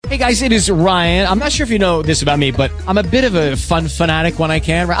Hey guys, it is Ryan. I'm not sure if you know this about me, but I'm a bit of a fun fanatic when I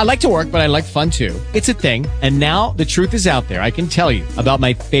can. I like to work, but I like fun too. It's a thing. And now the truth is out there. I can tell you about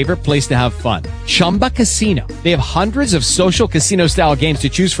my favorite place to have fun. Chumba Casino. They have hundreds of social casino style games to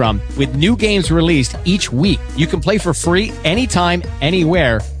choose from with new games released each week. You can play for free anytime,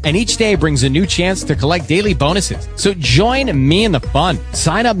 anywhere. And each day brings a new chance to collect daily bonuses. So join me in the fun.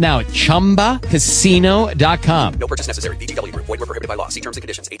 Sign up now at ChumbaCasino.com. No purchase necessary. VGW Group. Void where prohibited by law. See terms and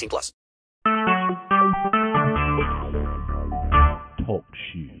conditions. 18+. Talk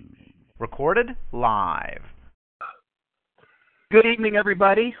shoes. Recorded live. Good evening,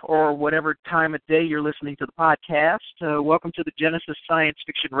 everybody, or whatever time of day you're listening to the podcast. Welcome to the Genesis Science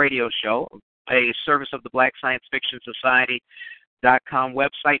Fiction Radio Show, a service of the Black Science Fiction Society.com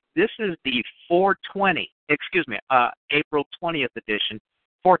website. This is the April 20th edition.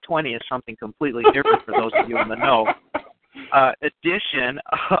 420 is something completely different for those of you in the know. Edition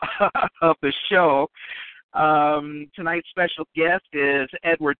of the show. Tonight's special guest is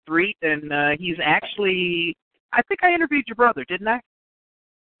Edward Threet, and he's actually, I think I interviewed your brother, didn't I?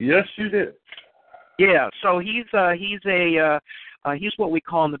 Yes, you did. Yeah, so he's what we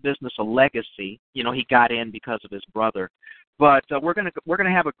call in the business a legacy. You know, he got in because of his brother. But we're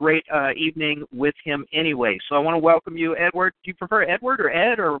gonna have a great evening with him anyway. So I want to welcome you, Edward. Do you prefer Edward or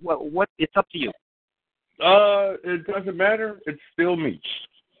Ed, or what? It's up to you. It doesn't matter. It's still me.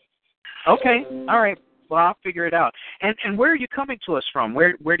 Okay. All right. Well, I'll figure it out. And where are you coming to us from?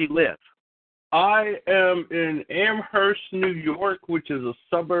 Where do you live? I am in Amherst, New York, which is a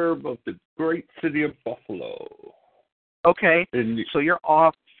suburb of the great city of Buffalo. Okay. So you're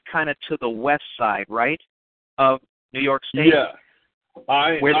off kind of to the west side, right, of New York State? Yeah.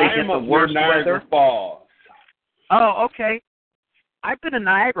 Where they get the worst weather? Falls. Oh, okay. I've been in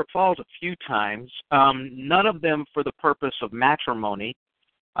Niagara Falls a few times, none of them for the purpose of matrimony,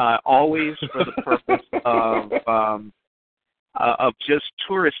 always for the purpose of just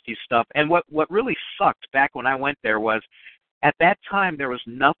touristy stuff. And what really sucked back when I went there was, at that time, there was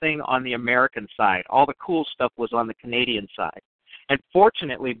nothing on the American side. All the cool stuff was on the Canadian side. And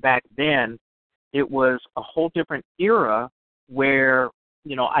fortunately, back then, it was a whole different era where,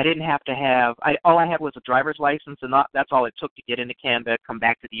 you know, I didn't have to have, all I had was a driver's license, and that's all it took to get into Canada, come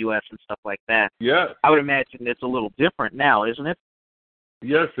back to the U.S. and stuff like that. Yeah. I would imagine it's a little different now, isn't it?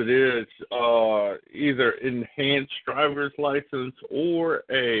 Yes, it is. Either enhanced driver's license or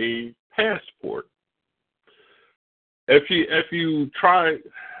a passport. If you try,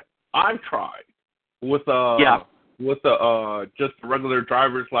 I tried with just a regular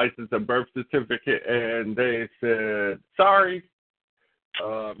driver's license and birth certificate, and they said, sorry,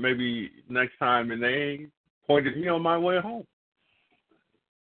 maybe next time, and they pointed me on my way home.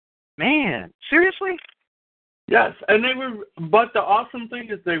 Man, seriously? Yes, and but the awesome thing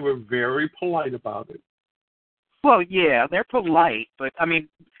is they were very polite about it. Well, yeah, they're polite, but, I mean,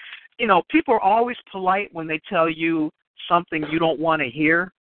 you know, people are always polite when they tell you something you don't want to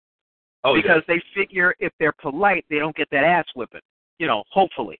hear. Oh, because they figure if they're polite, they don't get that ass whipping, you know,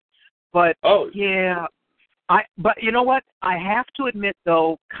 hopefully. But, yeah, but you know what? I have to admit,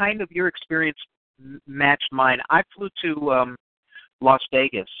 though, kind of your experience matched mine. I flew to Las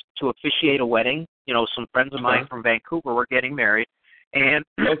Vegas to officiate a wedding. You know, some friends of mine from Vancouver were getting married, and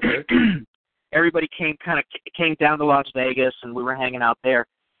everybody came down to Las Vegas, and we were hanging out there.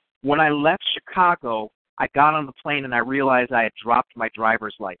 When I left Chicago, I got on the plane, and I realized I had dropped my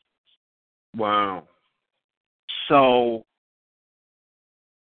driver's license. Wow. So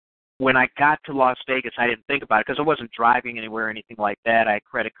when I got to Las Vegas, I didn't think about it because I wasn't driving anywhere or anything like that. I had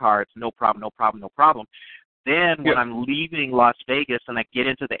credit cards, no problem. Then when I'm leaving Las Vegas and I get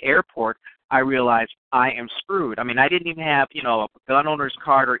into the airport, I realize I am screwed. I mean, I didn't even have, you know, a gun owner's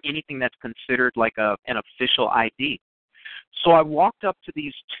card or anything that's considered like an official ID. So I walked up to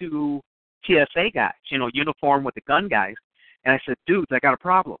these two TSA guys, you know, uniform with the gun guys, and I said, dudes, I got a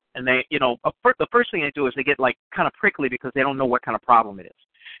problem. And they, you know, the first thing they do is they get like kind of prickly because they don't know what kind of problem it is.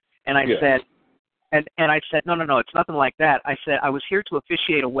 And I said, and I said, no, it's nothing like that. I said, I was here to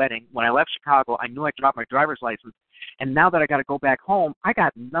officiate a wedding. When I left Chicago, I knew I dropped my driver's license. And now that I got to go back home, I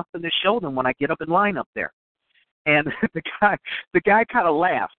got nothing to show them when I get up in line up there. And the guy kind of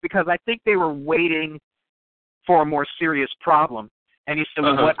laughed because I think they were waiting for a more serious problem. And he said,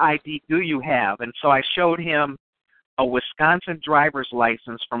 well, what ID do you have? And so I showed him a Wisconsin driver's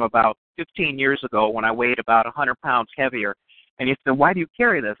license from about 15 years ago when I weighed about 100 pounds heavier. And he said, why do you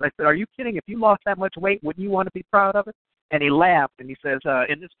carry this? I said, are you kidding? If you lost that much weight, wouldn't you want to be proud of it? And he laughed, and he says,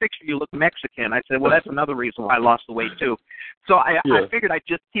 in this picture, you look Mexican. I said, well, that's another reason why I lost the weight, too. So I figured I'd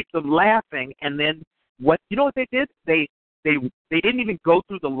just keep them laughing, and then you know what they did? They they didn't even go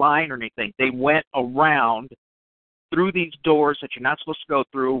through the line or anything. They went around through these doors that you're not supposed to go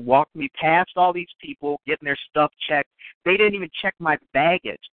through, walked me past all these people, getting their stuff checked. They didn't even check my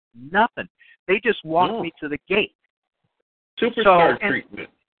baggage. Nothing. They just walked me to the gate. Superstar treatment.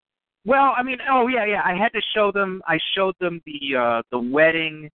 Well, I mean, yeah. I had to show them. I showed them the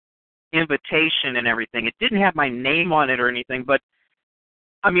wedding invitation and everything. It didn't have my name on it or anything, but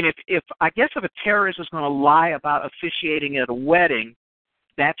I mean, if I guess if a terrorist is going to lie about officiating at a wedding,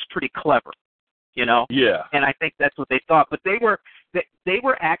 that's pretty clever, you know. Yeah. And I think that's what they thought. But they were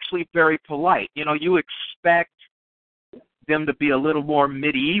actually very polite. You know, you expect them to be a little more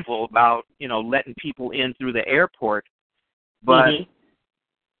medieval about, you know, letting people in through the airport, but.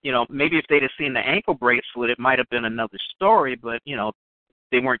 You know, maybe if they'd have seen the ankle bracelet, it might have been another story, but, you know,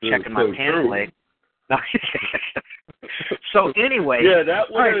 they weren't checking my pant leg. So anyway. Yeah, that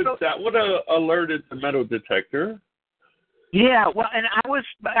would have alerted the metal detector. Yeah, well, and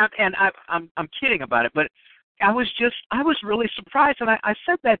I'm kidding about it, but I was really surprised, and I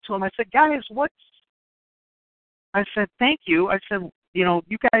said that to him. I said, guys, I said, thank you. I said, you know,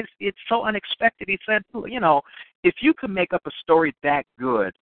 you guys, it's so unexpected. He said, you know, if you can make up a story that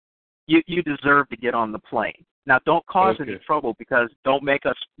good, you deserve to get on the plane. Now, don't cause any trouble because don't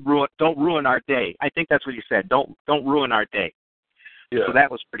ruin our day. I think that's what you said. Don't ruin our day. Yeah. So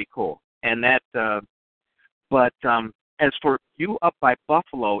that was pretty cool. And that, but as for you up by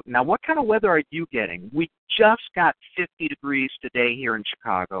Buffalo, now what kind of weather are you getting? We just got 50 degrees today here in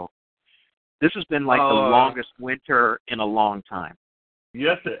Chicago. This has been like the longest winter in a long time.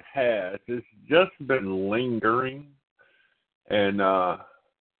 Yes, it has. It's just been lingering, and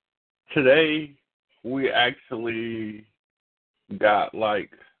today, we actually got like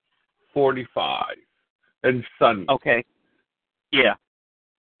 45 and sunny. Okay. Yeah.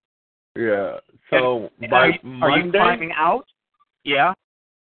 Yeah. So are you climbing out? Yeah.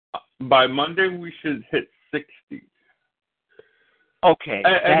 By Monday, we should hit 60. Okay.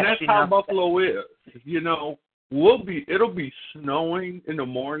 And that's how Buffalo is. You know, it'll be snowing in the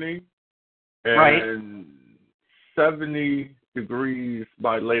morning and 70 degrees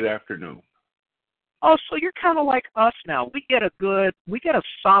by late afternoon. Oh, so you're kind of like us now. We get a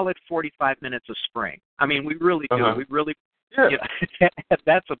solid 45 minutes of spring. I mean, we really do. We really, you know,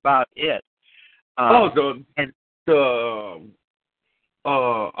 that's about it. The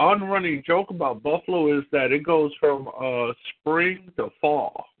on-running joke about Buffalo is that it goes from spring to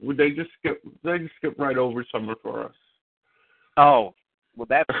fall. They just skip right over summer for us. Oh. Well,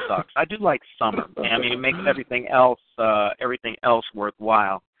 that sucks. I do like summer. I mean, it makes everything else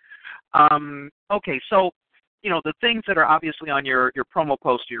worthwhile. Okay, so, you know, the things that are obviously on your promo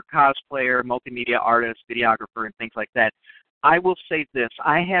poster, your cosplayer, multimedia artist, videographer, and things like that, I will say this.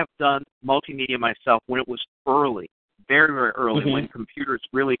 I have done multimedia myself when it was early, very, very early, when computers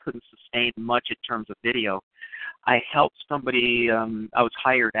really couldn't sustain much in terms of video. I helped somebody, I was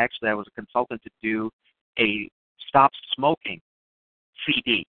hired, actually, I was a consultant to do a Stop Smoking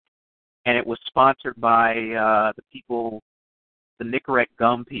CD, and it was sponsored by the Nicorette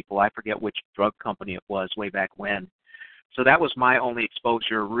gum people. I forget which drug company it was way back when. So that was my only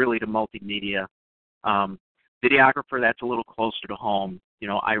exposure really to multimedia. Videographer, that's a little closer to home. You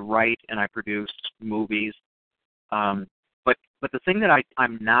know, I write and I produce movies. But the thing that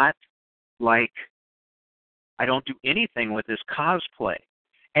I'm not like, I don't do anything with is cosplay.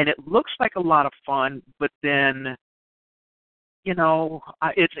 And it looks like a lot of fun, but then, you know,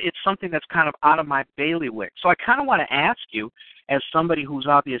 it's something that's kind of out of my bailiwick. So I kind of want to ask you, as somebody who's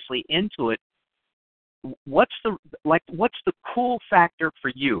obviously into it, what's the cool factor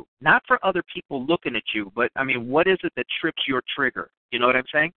for you? Not for other people looking at you, but I mean, what is it that trips your trigger? You know what I'm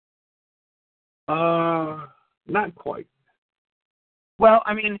saying? Not quite. Well,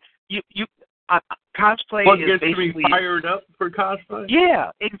 I mean, cosplay what is gets basically me fired up for cosplay?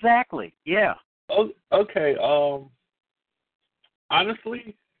 Yeah, exactly. Yeah. Oh, okay.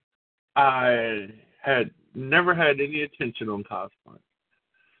 Honestly, I had never had any attention on cosplay.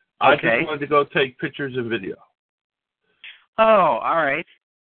 I just wanted to go take pictures and video. Oh, all right.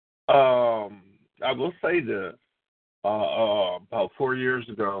 I will say this. About 4 years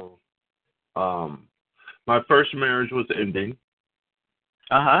ago, my first marriage was ending.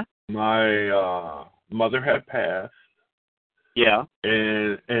 My mother had passed. Yeah.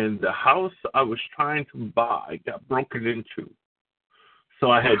 And the house I was trying to buy got broken into. So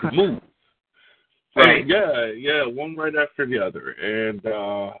I had to move. Right. Yeah, one right after the other. And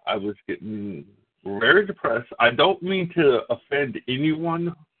I was getting very depressed. I don't mean to offend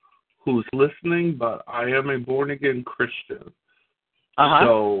anyone who's listening, but I am a born-again Christian.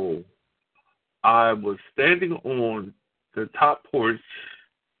 So I was standing on the top porch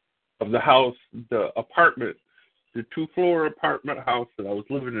of the house, the apartment, the 2-floor apartment house that I was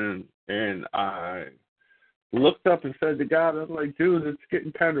living in, and I looked up and said to God, I'm like, dude, it's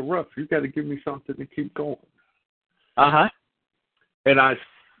getting kind of rough. You got to give me something to keep going. Uh-huh. And I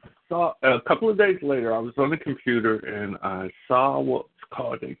saw, a couple of days later, I was on the computer, and I saw what's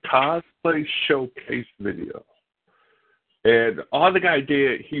called a cosplay showcase video. And all the guy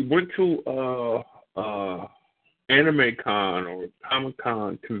did, he went to Anime Con or Comic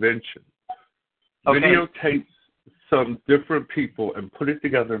Con convention, videotaped some different people and put it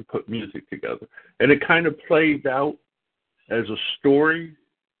together and put music together. And it kind of played out as a story,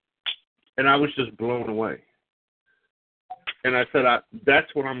 and I was just blown away. And I said,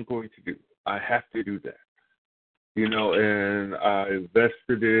 that's what I'm going to do. I have to do that. You know, and I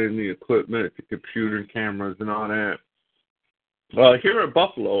invested in the equipment, the computer cameras and all that. Here in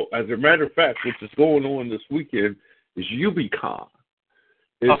Buffalo, as a matter of fact, which is going on this weekend, is UBCon.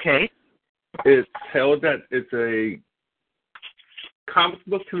 It's held at, it's a comic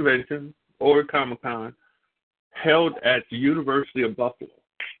book convention or Comic-Con held at the University of Buffalo.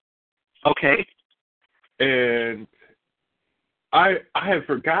 Okay. And I had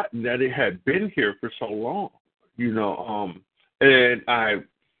forgotten that it had been here for so long, you know, and I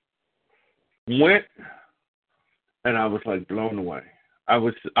went and I was like blown away. I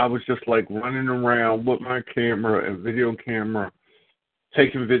was just like running around with my camera and video camera,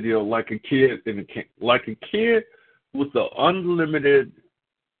 taking video like a kid with the unlimited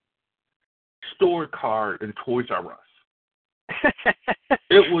store card in Toys R Us.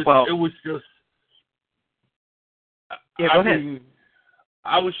 It was just. Yeah, go ahead.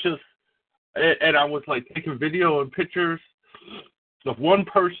 I was just, and I was like taking video and pictures of one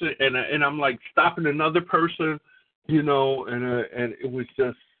person, and I'm like stopping another person, you know, and it was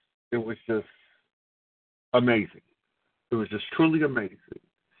just amazing. It was just truly amazing.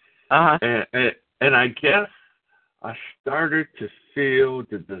 Uh-huh. And I guess I started to feel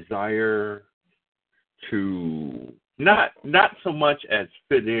the desire to not so much as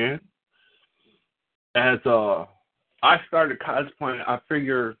fit in as I started cosplaying. I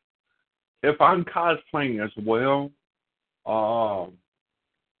figure if I'm cosplaying as well,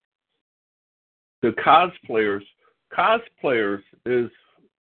 the cosplayers is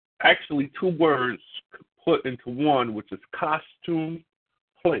actually two words put into one, which is costume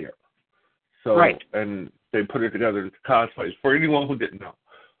player. So, right. And they put it together into cosplays for anyone who didn't know.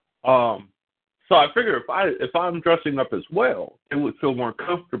 So I figure if I'm dressing up as well, it would feel more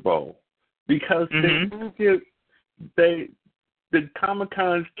comfortable because the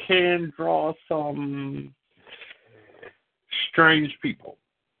Comic-Cons can draw some strange people.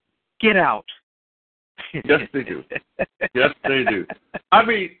 Get out. Yes, they do. Yes, they do. I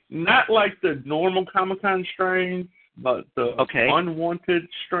mean, not like the normal Comic-Con strange, but the unwanted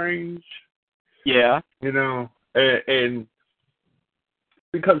strange. Yeah. You know, and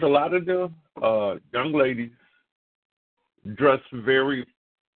because a lot of the young ladies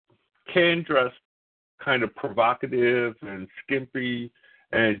can dress kind of provocative and skimpy,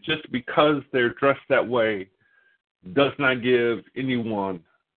 and just because they're dressed that way does not give anyone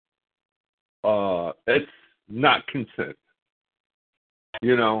it's not consent.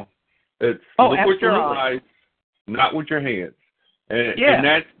 You know, it's look with your eyes, not with your hands. And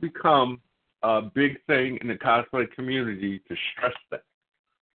that's become a big thing in the cosplay community to stress that.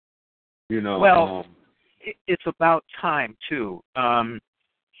 You know, well, it's about time too.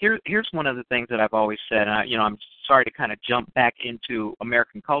 Here's one of the things that I've always said, and I'm sorry to kind of jump back into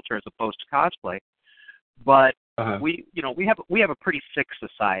American culture as opposed to cosplay, but we have a pretty sick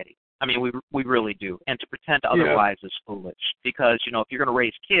society. I mean, we really do, and to pretend otherwise is foolish because if you're going to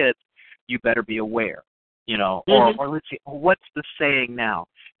raise kids, you better be aware. Or let's see, what's the saying now?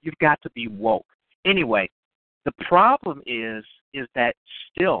 You've got to be woke. Anyway, the problem is that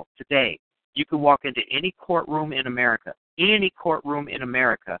still today you can walk into any courtroom in America,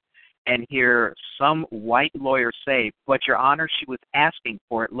 and hear some white lawyer say, "But Your Honor, she was asking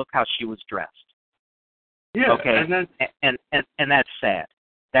for it. Look how she was dressed." Yeah. Okay. And that's sad.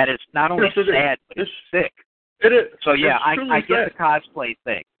 That is not only sad, but it's sick. It is. So yeah, I get the cosplay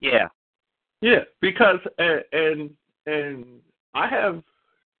thing. Yeah. Yeah, because and I have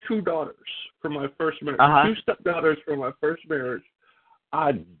two daughters from my first marriage, two stepdaughters from my first marriage.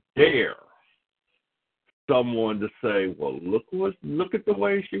 I dare someone to say, "Well, look at the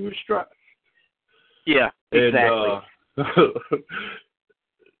way she was dressed." Yeah, exactly. And,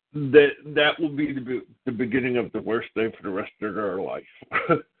 that will be the beginning of the worst day for the rest of their life.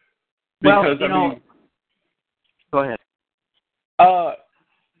 Because go ahead.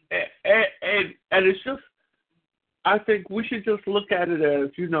 And it's just I think we should just look at it as,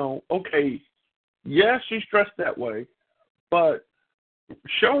 okay, yeah, she's dressed that way, but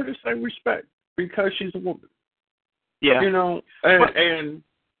show her the same respect because she's a woman. Yeah. And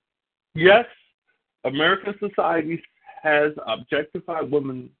yes, American society has objectified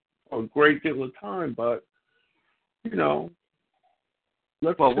women for a great deal of time, but, we're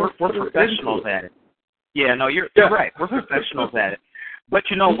professionals at it. Yeah, no, you're right. We're professionals at it. But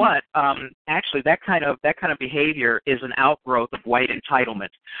you know what? Actually, that kind of behavior is an outgrowth of white entitlement.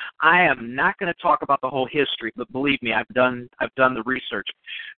 I am not going to talk about the whole history, but believe me, I've done the research.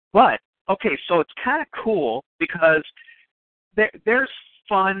 But okay, so it's kind of cool because there's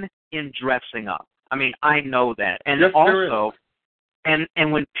fun in dressing up. I mean, I know that, and yes, also,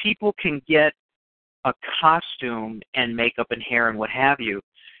 and when people can get a costume and makeup and hair and what have you,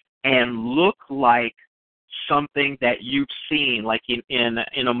 and look like something that you've seen, like in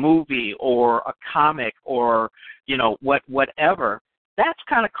a movie or a comic or whatever. That's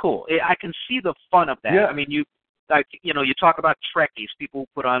kind of cool. I can see the fun of that. Yeah. I mean, you talk about Trekkies, people who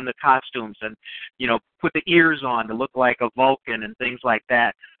put on the costumes and put the ears on to look like a Vulcan and things like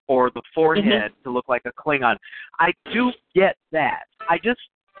that, or the forehead to look like a Klingon. I do get that. I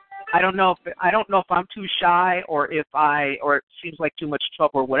don't know if I'm too shy or it seems like too much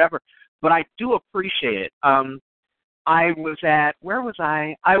trouble or whatever. But I do appreciate it. I was at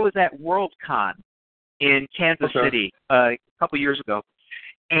WorldCon in Kansas City a couple years ago,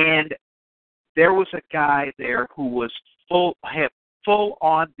 and there was a guy there who was full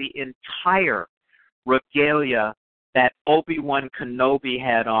on the entire regalia that Obi-Wan Kenobi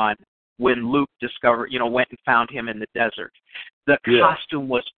had on when Luke went and found him in the desert. The costume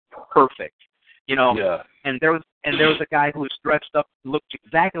was perfect. And there was a guy who was dressed up, looked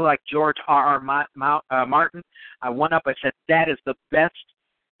exactly like George R. Martin. I went up, I said, that is the best,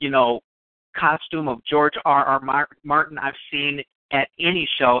 costume of George R. Martin I've seen at any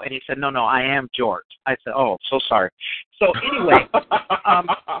show. And he said, no, I am George. I said, oh, so sorry. So anyway,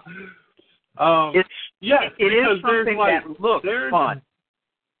 it is something that looks fun.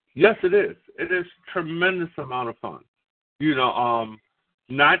 Yes, it is. It is tremendous amount of fun.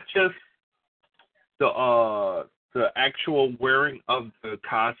 Not just the actual wearing of the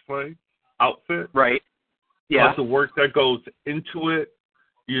cosplay outfit. Right. Yeah. But the work that goes into it,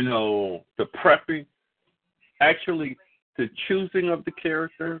 the prepping, actually the choosing of the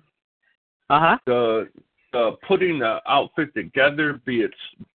character, the putting the outfit together, be it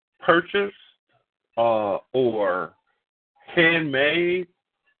purchased or handmade,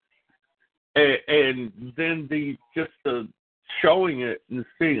 and then the showing it and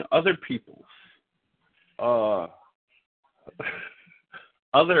seeing other people's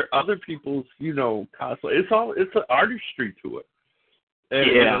other people's cosplay. It's an artistry to it,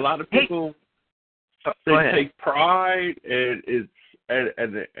 and a lot of people take pride, and it's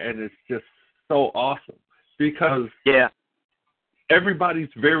just so awesome because everybody's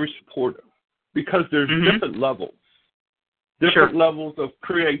very supportive because there's different levels of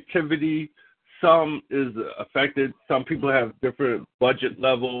creativity. Some is affected. Some people have different budget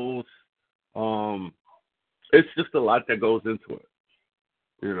levels. It's just a lot that goes into it,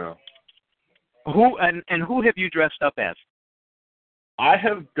 Who have you dressed up as? I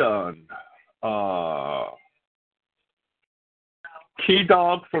have done Key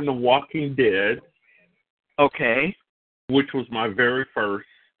Dog from The Walking Dead. Okay. Which was my very first.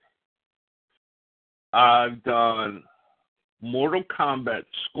 I've done Mortal Kombat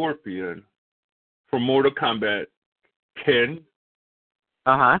Scorpion from Mortal Kombat 10.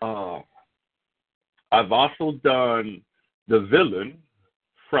 I've also done the villain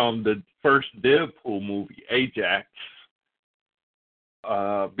from the first Deadpool movie, Ajax.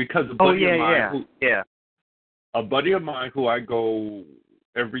 Because a buddy of mine who I go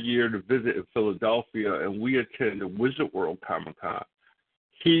every year to visit in Philadelphia, and we attend the Wizard World Comic-Con.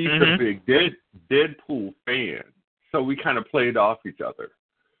 He's a big Deadpool fan, so we kind of played off each other.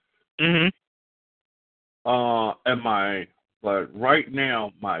 But right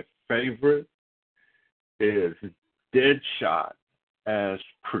now, my favorite is Deadshot as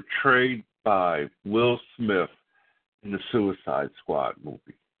portrayed by Will Smith in the Suicide Squad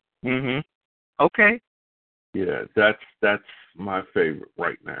movie. Okay. Yeah, that's my favorite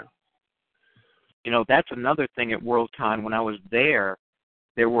right now. That's another thing at WorldCon. When I was there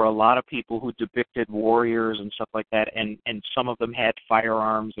were a lot of people who depicted warriors and stuff like that, and some of them had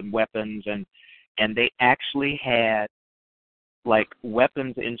firearms and weapons, and they actually had like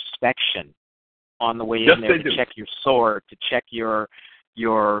weapons inspection on the way in there to check your sword, to check your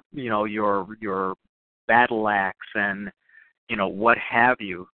battle axe, and what have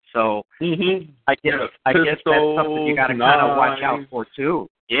you. So I guess yes. I guess that's something you got to kind of watch out for too.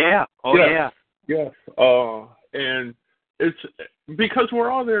 Yeah. Oh yeah. Yes. And it's because we're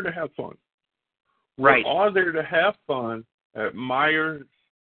all there to have fun. We're all there to have fun, admire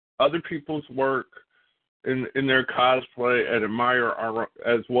other people's work in their cosplay, and admire our,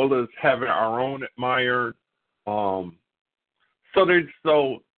 as well as having our own admired. So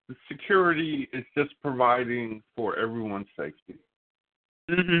the security is just providing for everyone's safety.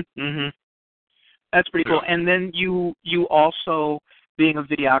 That's pretty cool. And then you also, being a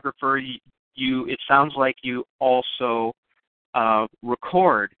videographer, you it sounds like you also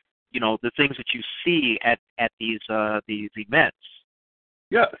record, the things that you see at these events.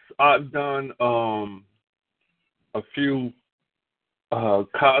 Yes, I've done a few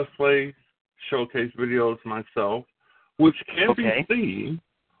cosplay showcase videos myself, which can be seen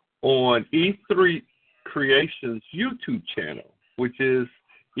on E3 Creations YouTube channel, which is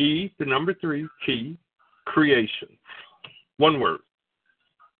E3 Creations. One word.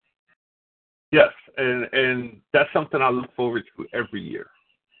 Yes, and that's something I look forward to every year.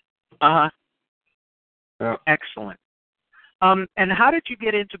 Yeah. Excellent. And how did you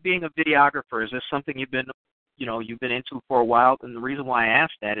get into being a videographer? Is this something you've been into for a while? And the reason why I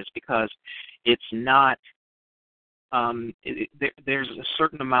ask that is because it's not. There's a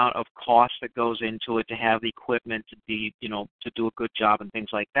certain amount of cost that goes into it to have the equipment to be, to do a good job and things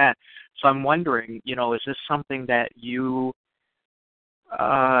like that. So I'm wondering, is this something that you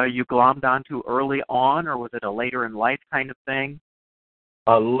glommed onto early on, or was it a later in life kind of thing?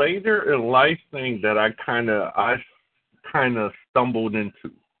 A later in life thing that I kind of stumbled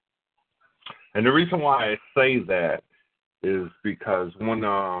into. And the reason why I say that is because when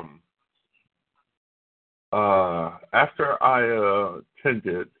after I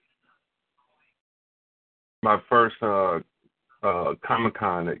attended my first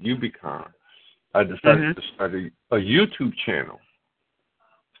Comic-Con at UBCon, I decided to start a YouTube channel.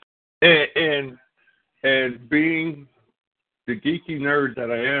 And being the geeky nerd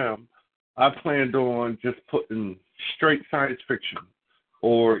that I am, I planned on just putting straight science fiction,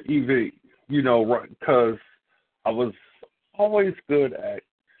 or even, because I was always good at,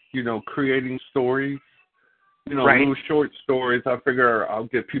 creating stories, little short stories. I figure I'll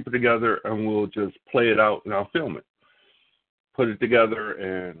get people together and we'll just play it out and I'll film it, put it together,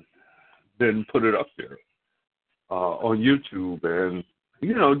 and then put it up there on YouTube, and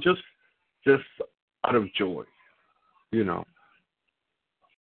just out of joy,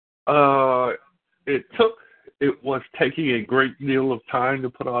 It was taking a great deal of time to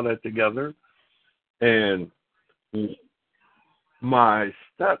put all that together, and my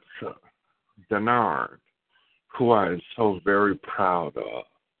stepson, Denard, who I am so very proud of,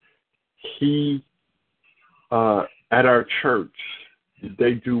 he, at our church,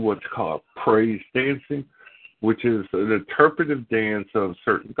 they do what's called praise dancing, which is an interpretive dance of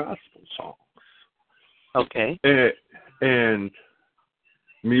certain gospel songs. Okay. And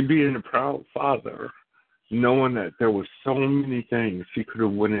me being a proud father, knowing that there were so many things he could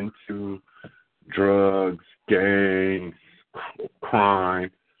have went into, drugs, gangs,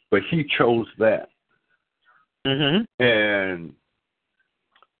 crime, but he chose that. And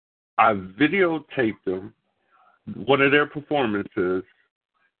I videotaped them, one of their performances,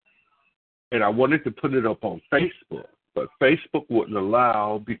 and I wanted to put it up on Facebook, but Facebook wouldn't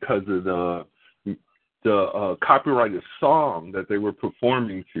allow because of the copyrighted song that they were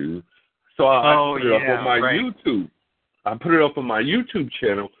performing to. So I put it up on my YouTube. I put it up on my YouTube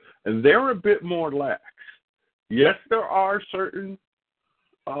channel, and they're a bit more lax. Yes, there are certain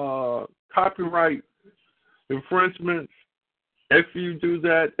copyright infringements. If you do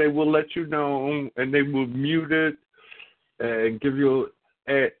that, they will let you know, and they will mute it and give you.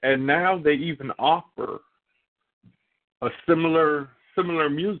 And now they even offer a similar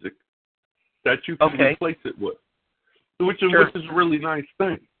music that you can replace it with, which is a really nice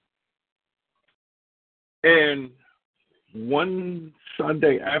thing. And one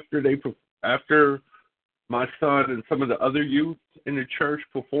Sunday after my son and some of the other youth in the church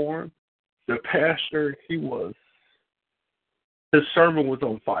performed, the pastor, his sermon was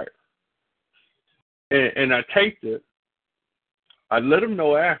on fire. And I taped it. I let him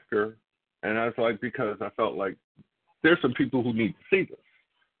know after, and I was like, because I felt like there's some people who need to see this.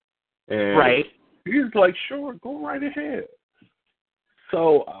 And he was like, sure, go right ahead.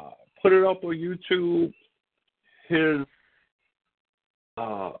 So put it up on YouTube.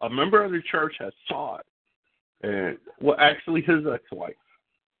 A member of the church had saw it. And, well, actually his ex-wife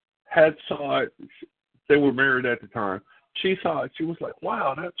had saw it. They were married at the time. She saw it. She was like,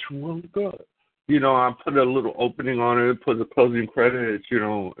 wow, that's really good. I put a little opening on it, put the closing credits,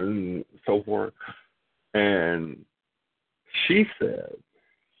 and so forth. And she said,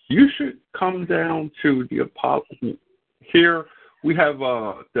 you should come down to the Apollo. Here we have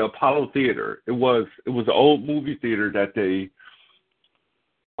the Apollo Theater. It was an old movie theater that they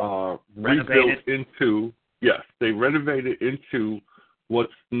rebuilt into. Yes, they renovated into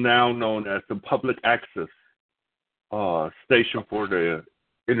what's now known as the public access station for the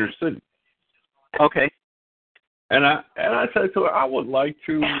inner city. Okay. And I said to her, I would like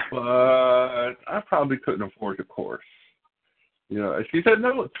to, but I probably couldn't afford the course. And she said,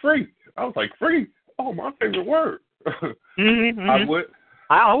 no, it's free. I was like, free? Oh, my favorite word. Mm-hmm.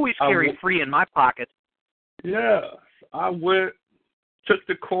 I always carry free in my pocket. Yes. I went, took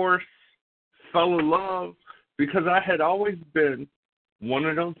the course, fell in love, because I had always been one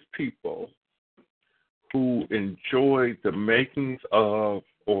of those people who enjoyed the makings of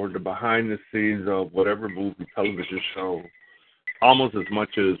or the behind the scenes of whatever movie, television show, almost as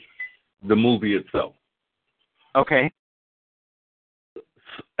much as the movie itself. Okay.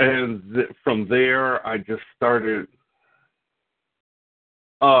 And from there, I just started.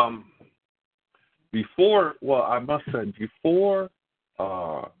 Before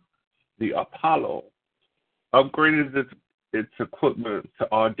the Apollo upgraded its equipment to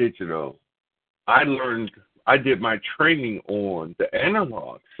all digital, I did my training on the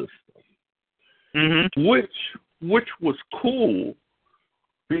analog system, which was cool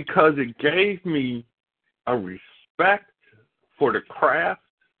because it gave me a respect for the craft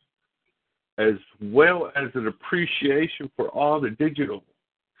as well as an appreciation for all the digital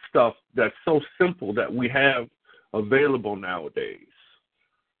stuff that's so simple that we have available nowadays.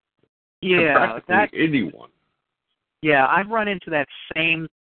 Yeah, anyone. Yeah, I've run into that same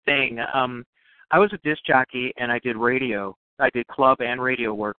thing. I was a disc jockey and I did radio. I did club and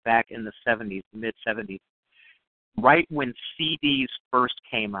radio work back in the 70s, mid-70s, right when CDs first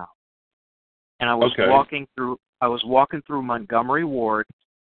came out. And I was walking through Montgomery Ward.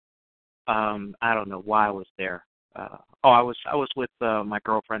 I don't know why I was there. I was with my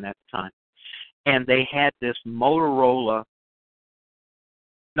girlfriend at the time, and they had this Magnavox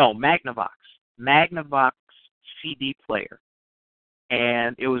CD player,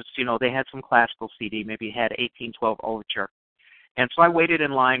 and it was they had some classical CD, maybe it had 1812 Overture, and so I waited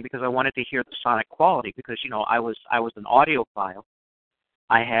in line because I wanted to hear the sonic quality because I was an audiophile.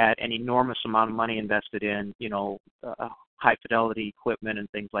 I had an enormous amount of money invested in high fidelity equipment and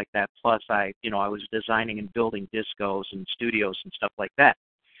things like that. Plus, I was designing and building discos and studios and stuff like that.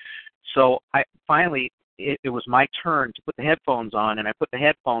 So I finally, it was my turn to put the headphones on, and I put the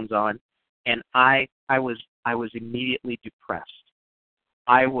headphones on, and I was immediately depressed.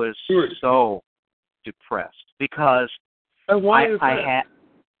 I was so depressed because I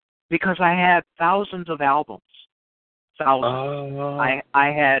had thousands of albums. I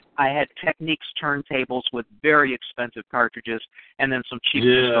had Technics turntables with very expensive cartridges, and then some cheap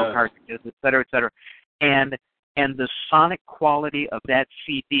disco cartridges, et cetera, and the sonic quality of that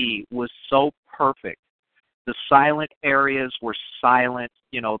CD was so perfect. The silent areas were silent.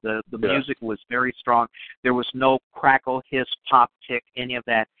 The music was very strong. There was no crackle, hiss, pop, tick, any of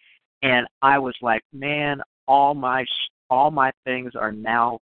that. And I was like, man, all my things are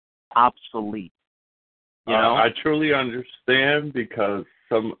now obsolete. I truly understand because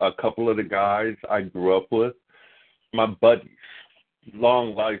a couple of the guys I grew up with, my buddies,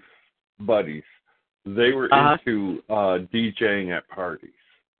 long life buddies, they were into DJing at parties.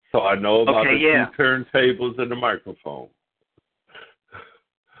 So I know about the two turntables and the microphone.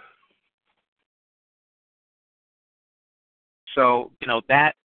 So,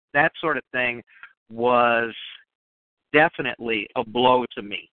 that sort of thing was definitely a blow to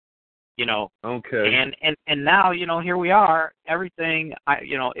me. Okay. And now, here we are. Everything,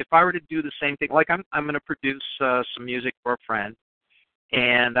 if I were to do the same thing, like I'm going to produce some music for a friend,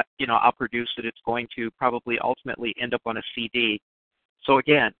 and I'll produce it. It's going to probably ultimately end up on a CD. So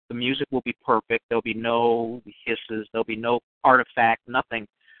again, the music will be perfect. There'll be no hisses. There'll be no artifact. Nothing.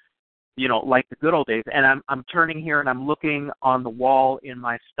 Like the good old days. And I'm turning here and I'm looking on the wall in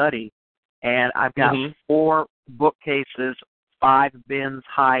my study, and I've got 4 bookcases, 5 bins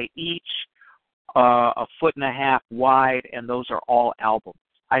high each, a foot and a half wide, and those are all albums.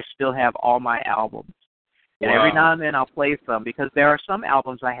 I still have all my albums. And every now and then I'll play some because there are some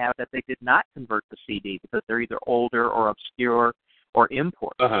albums I have that they did not convert to CD because they're either older or obscure or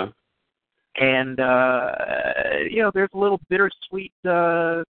import. And, there's a little bittersweet,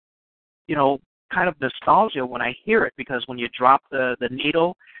 kind of nostalgia when I hear it because when you drop the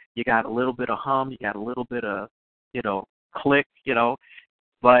needle, you got a little bit of hum, you got a little bit of, click,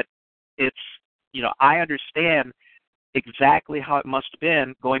 but I understand exactly how it must have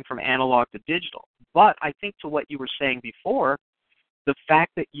been going from analog to digital. But I think to what you were saying before, the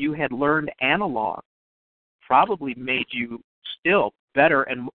fact that you had learned analog probably made you still better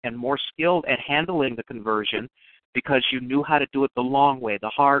and more skilled at handling the conversion because you knew how to do it the long way, the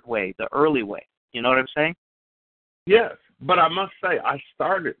hard way, the early way. You know what I'm saying? Yes, but I must say, I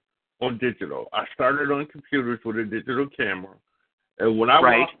started on digital. I started on computers with a digital camera. And when I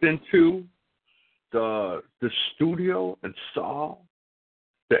walked into the studio and saw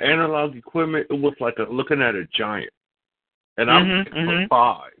the analog equipment, it was like looking at a giant. And I'm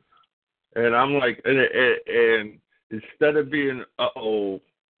 6'5". And I'm like, and instead of being,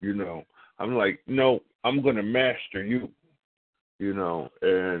 I'm like, no, I'm going to master you,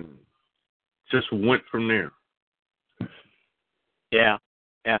 and just went from there. Yeah.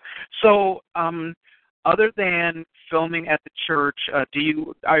 So, other than filming at the church, are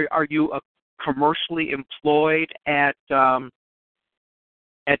you commercially employed at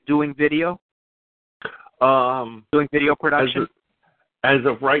doing video? Doing video production? As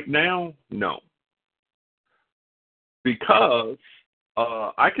of right now, no. Because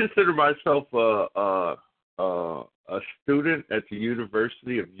I consider myself a student at the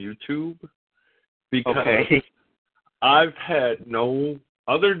University of YouTube. Because I've had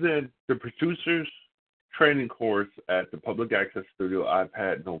other than the producer's training course at the Public Access Studio, I've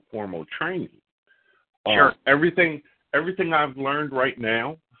had no formal training. Sure. Everything I've learned right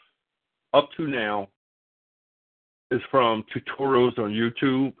now, up to now, is from tutorials on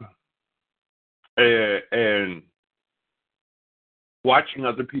YouTube and watching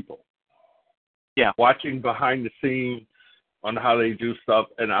other people. Yeah. Watching behind the scenes on how they do stuff,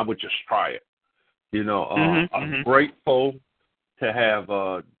 and I would just try it. I'm grateful to have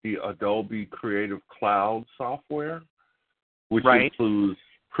the Adobe Creative Cloud software, which includes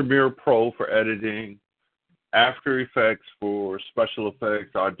Premiere Pro for editing, After Effects for special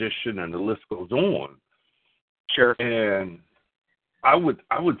effects, Audition, and the list goes on. Sure. And I would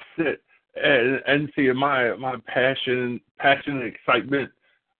sit and see my passion and excitement.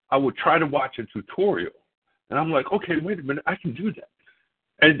 I would try to watch a tutorial, and I'm like, okay, wait a minute, I can do that.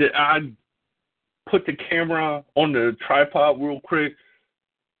 And then I'd put the camera on the tripod real quick,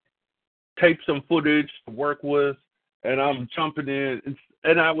 tape some footage to work with, and I'm jumping in.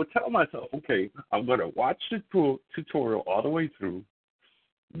 And I would tell myself, okay, I'm going to watch the tutorial all the way through,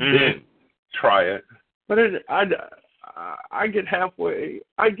 then try it. But I get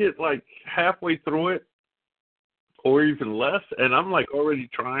like halfway through it, or even less, and I'm like already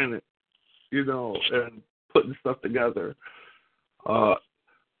trying it, and putting stuff together. I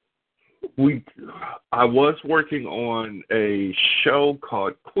was working on a show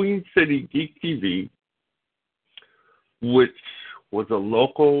called Queen City Geek TV, which was a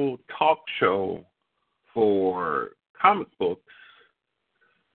local talk show for comic books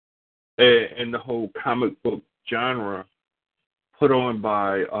and the whole comic book genre, put on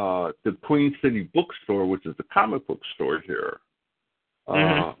by the Queen City Bookstore, which is a comic book store here.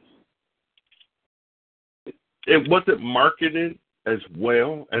 It wasn't marketed as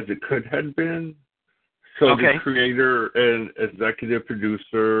well as it could have been. So the creator and executive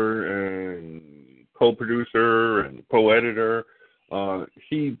producer and co-producer and co-editor,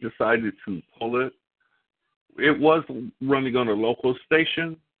 he decided to pull it. It was running on a local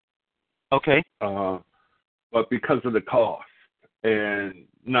station. But because of the cost and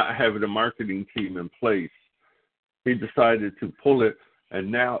not having a marketing team in place, he decided to pull it. And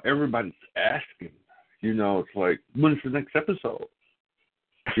now everybody's asking, it's like, when's the next episode?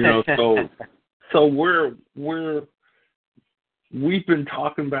 So we've been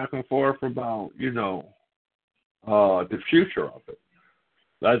talking back and forth about, the future of it.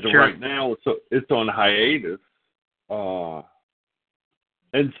 As of right now, it's on hiatus.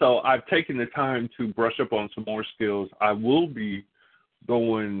 And so I've taken the time to brush up on some more skills. I will be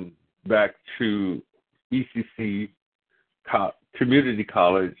going back to ECC Community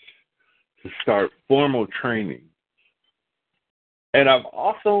College to start formal training. And I've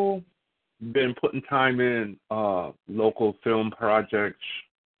also been putting time in local film projects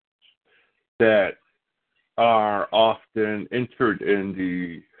that are often entered in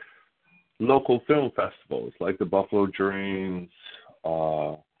the local film festivals, like the Buffalo Dreams.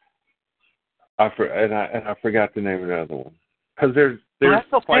 I forgot the name of the other one, because there's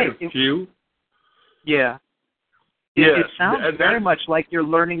quite a few. Yeah. It sounds very much like you're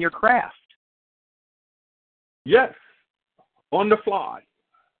learning your craft. Yes, on the fly.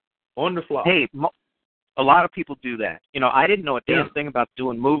 Hey, a lot of people do that. I didn't know a damn thing about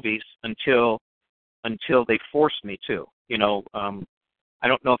doing movies until they forced me to. I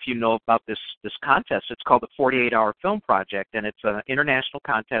don't know if you know about this contest. It's called the 48-Hour Film Project, and it's an international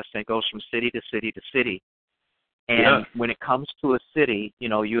contest, and it goes from city to city to city. And when it comes to a city,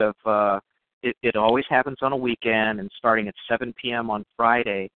 you have it always happens on a weekend, and starting at 7 p.m. on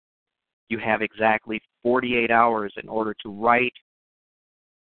Friday, you have exactly 48 hours in order to write,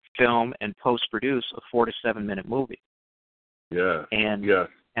 film, and post-produce a 4 to 7 minute movie. Yeah. And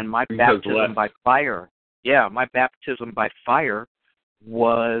my baptism by fire. Yeah, my baptism by fire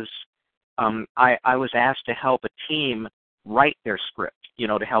was I was asked to help a team write their script,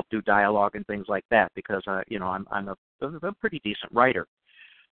 to help do dialogue and things like that, because I'm a pretty decent writer.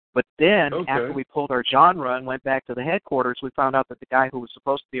 But then after we pulled our genre and went back to the headquarters, we found out that the guy who was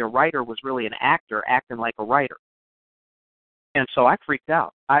supposed to be a writer was really an actor acting like a writer. And so I freaked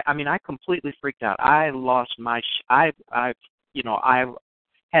out. I completely freaked out. I lost my I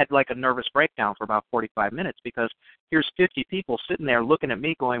had like a nervous breakdown for about 45 minutes, because here's 50 people sitting there looking at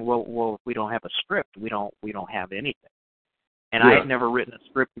me going, well, we don't have a script. We don't have anything. And I had never written a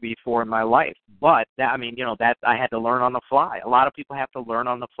script before in my life. But that I had to learn on the fly. A lot of people have to learn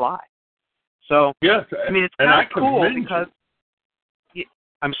on the fly. So yes, it's kind of cool because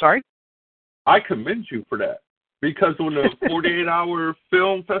I'm sorry? I commend you for that. Because when the 48-hour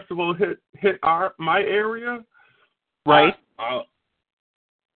film festival hit my area, right?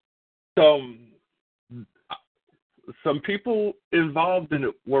 Some people involved in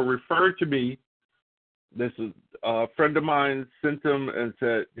it were referred to me. This is a friend of mine sent them and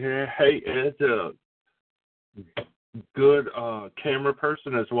said, "Hey, Ed's a good camera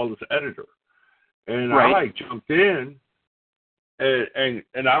person as well as editor," and I jumped in,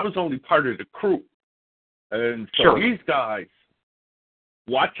 and I was only part of the crew, and so these guys,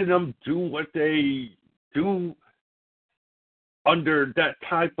 watching them do what they do under that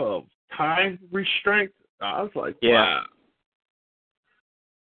type of time restraint, I was like, wow.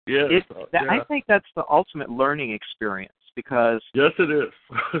 Yeah, I think that's the ultimate learning experience, because yes, it is.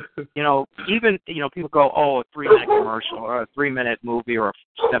 Even people go, oh, a 3-minute commercial or a 3-minute movie or a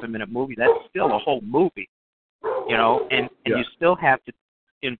 7-minute movie. That's still a whole movie, and you still have to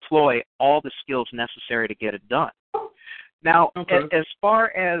employ all the skills necessary to get it done. Now, as far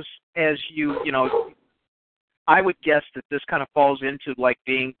as you, I would guess that this kind of falls into like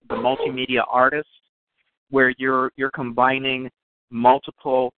being the multimedia artist, where you're combining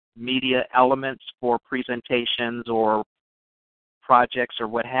multiple media elements for presentations or projects or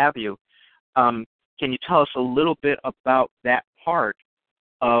what have you. Can you tell us a little bit about that part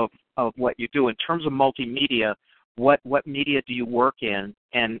of what you do in terms of multimedia? What media do you work in,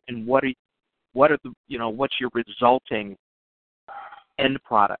 and what are the what's your resulting end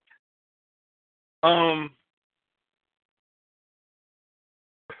product?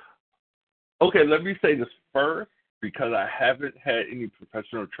 Okay, let me say this first, because I haven't had any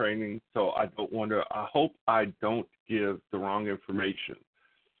professional training, so I hope I don't give the wrong information.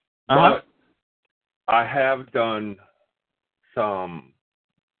 But I have done some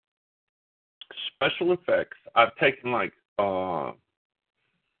special effects. I've taken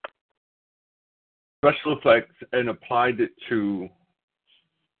special effects and applied it to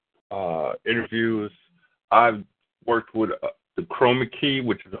interviews. I've worked with the chroma key,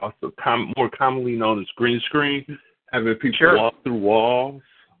 which is also more commonly known as green screen, having people walk through walls.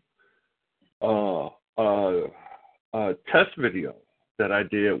 A test video that I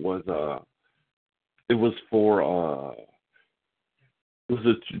did was it was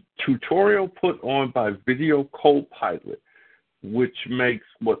a tutorial put on by Video Copilot, which makes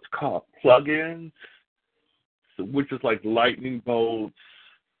what's called plugins, which is like lightning bolts,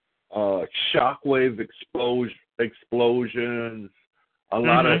 shockwave explosions, a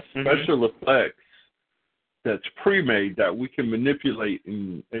lot of special effects that's pre-made that we can manipulate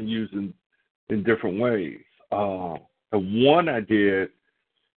and use in different ways. The one I did,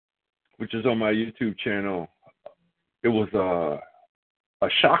 which is on my YouTube channel, it was a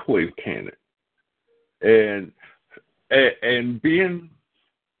shockwave cannon, and being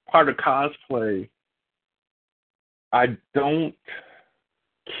part of cosplay, I don't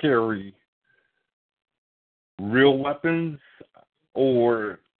carry real weapons,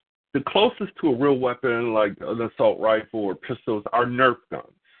 or the closest to a real weapon, like an assault rifle or pistols, are Nerf guns.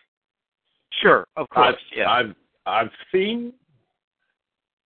 Sure, of course. I've seen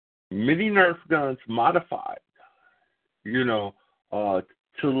many Nerf guns modified, to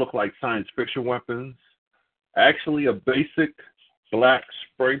look like science fiction weapons. Actually, a basic black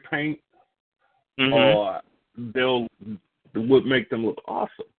spray paint, would make them look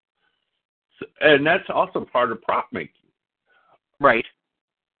awesome. And that's also part of prop making. Right.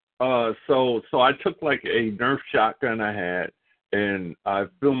 So I took like a Nerf shotgun I had, and I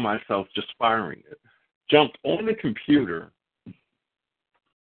filmed myself just firing it. Jumped on the computer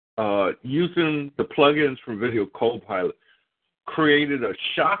using the plugins from Video Copilot, created a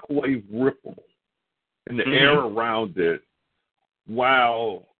shockwave ripple in the air around it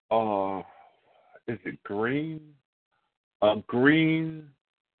while, is it green? A green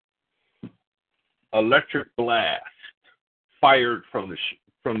electric blast fired from the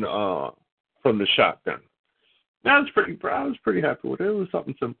shotgun. I was pretty happy with it. It was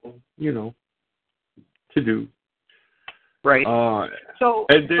something simple, to do. Right. So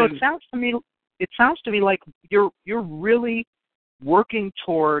and then, it sounds to me like you're really working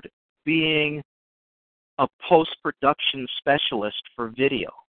toward being a post-production specialist for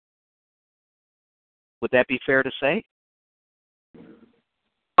video. Would that be fair to say?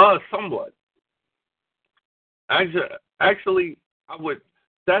 Somewhat. Actually, I would.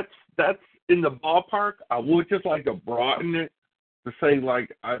 That's in the ballpark. I would just like to broaden it to say,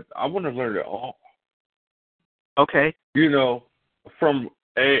 like, I want to learn it all. Okay. And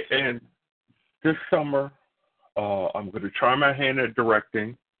this summer, I'm going to try my hand at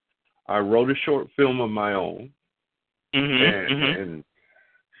directing. I wrote a short film of my own, and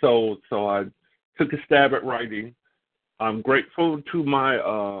so I took a stab at writing. I'm grateful to my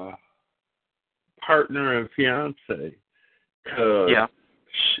partner and fiance, because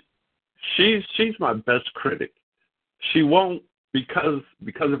she's my best critic. She won't, because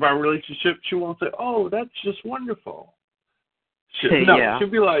of our relationship, she won't say, "Oh, that's just wonderful." She'll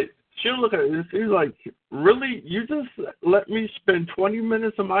be like, she'll look at it and she's like, "Really? You just let me spend 20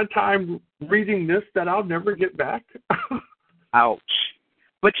 minutes of my time reading this that I'll never get back?" Ouch.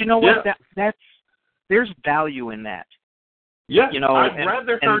 But you know what? That's there's value in that. Yeah, I'd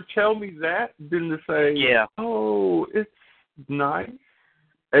rather her tell me that than to say, "Oh, it's nice,"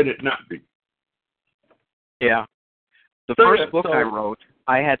 and it not be. Yeah. The first book I wrote,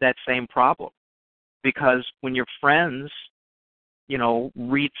 I had that same problem, because when your friends,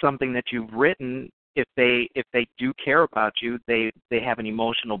 read something that you've written, if they do care about you, they have an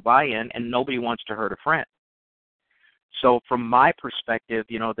emotional buy-in, and nobody wants to hurt a friend. So from my perspective,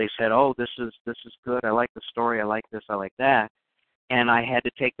 they said, "Oh, this is good. I like the story. I like this. I like that." And I had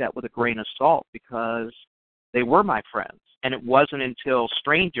to take that with a grain of salt, because they were my friends. And it wasn't until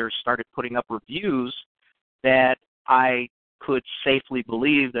strangers started putting up reviews that I could safely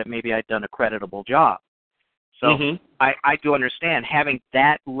believe that maybe I'd done a creditable job. So I do understand having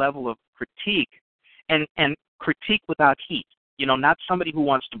that level of critique, and critique without heat. Not somebody who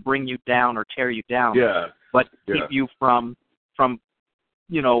wants to bring you down or tear you down, but keep you from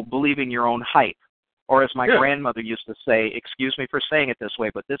believing your own hype. Or as my grandmother used to say, excuse me for saying it this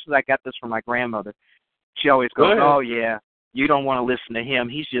way, but I got this from my grandmother. She always goes, "Oh, yeah, you don't want to listen to him.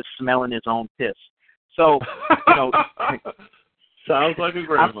 He's just smelling his own piss." So, sounds like a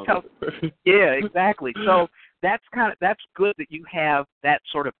grandmother. Yeah, exactly. So that's good that you have that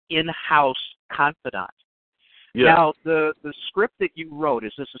sort of in-house confidant. Yeah. Now, the script that you wrote,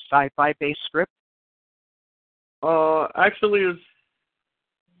 is this a sci-fi based script? Actually,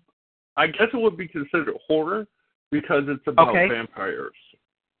 I guess it would be considered horror, because it's about vampires.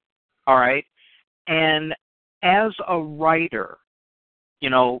 All right. And as a writer,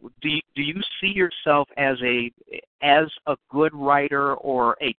 do you see yourself as a good writer,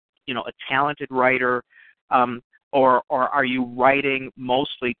 or a talented writer, or are you writing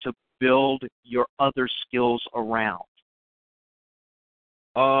mostly to build your other skills around?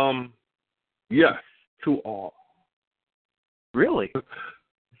 Yes, to all. Really?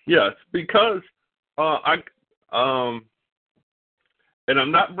 Yes, because and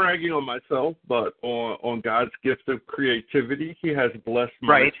I'm not bragging on myself, but on God's gift of creativity, He has blessed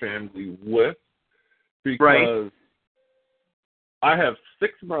my family with. Because I have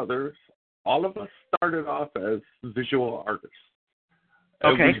 6 brothers. All of us started off as visual artists.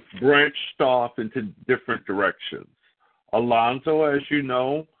 And we branched off into different directions. Alonzo, as you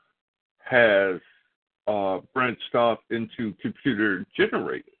know, has branched off into computer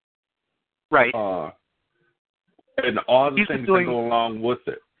generated. Right. And all the things that go along with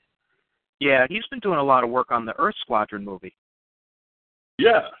it. Yeah, he's been doing a lot of work on the Earth Squadron movie.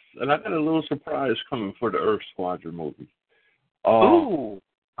 Yes, and I got a little surprise coming for the Earth Squadron movie. Ooh,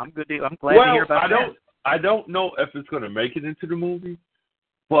 I'm glad to hear about that. I don't know if it's going to make it into the movie,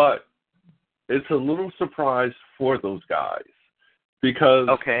 but it's a little surprise for those guys, because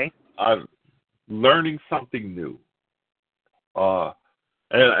I'm learning something new, and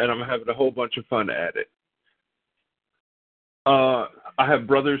I'm having a whole bunch of fun at it. I have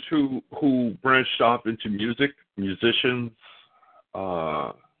brothers who branched off into musicians,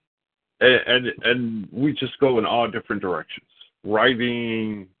 and we just go in all different directions.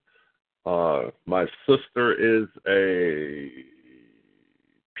 writing. My sister is a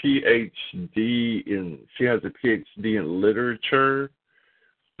she has a PhD in literature.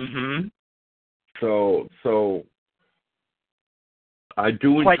 Mm-hmm. So I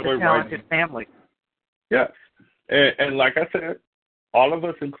do Quite enjoy a talented writing. family. Yes. And like I said, all of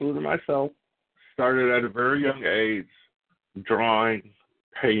us, including myself, started at a very young age drawing,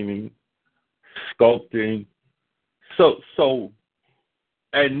 painting, sculpting. So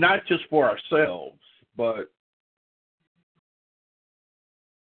and not just for ourselves, but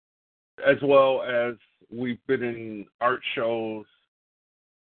as well as we've been in art shows,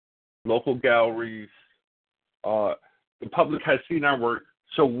 local galleries. The public has seen our work,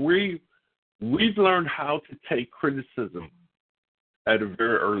 so we've learned how to take criticism at a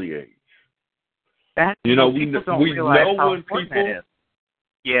very early age. That we don't realize know how when important people. that is.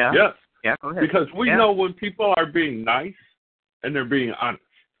 Yeah. Yes. Yeah. Go ahead. Because we know when people are being nice and they're being honest.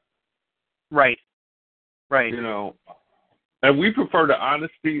 Right. Right. And we prefer the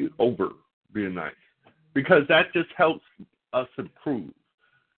honesty over being nice because that just helps us improve.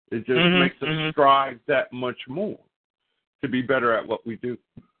 It just makes us strive that much more to be better at what we do.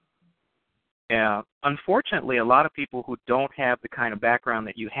 Yeah. Unfortunately, a lot of people who don't have the kind of background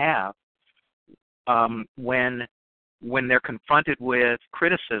that you have, when they're confronted with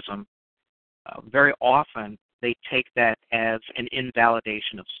criticism, very often they take that as an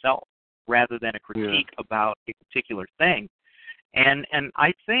invalidation of self rather than a critique about a particular thing. And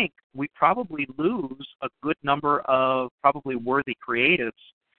I think we probably lose a good number of probably worthy creatives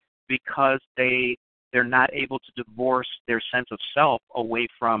because they're not able to divorce their sense of self away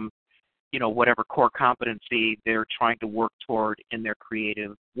from, whatever core competency they're trying to work toward in their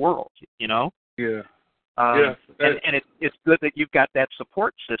creative world, Yeah. And it's good that you've got that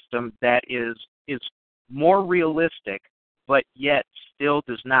support system that is more realistic, but yet still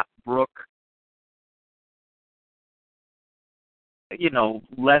does not brook,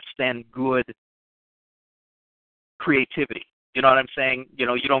 less than good creativity. You know what I'm saying? You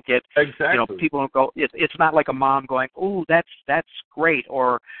don't get, exactly. People don't go. It's not like a mom going, "Oh, that's great,"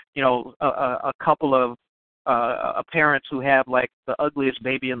 or a couple of parents who have like the ugliest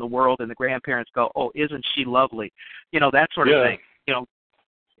baby in the world, and the grandparents go, "Oh, isn't she lovely?" That sort of thing.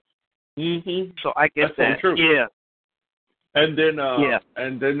 So I get that's that. So true. Yeah. And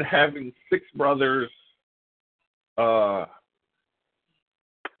then having 6 brothers,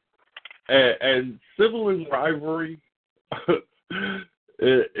 and sibling rivalry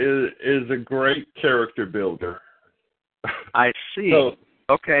is a great character builder. I see.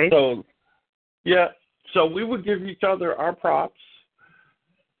 Okay. So we would give each other our props,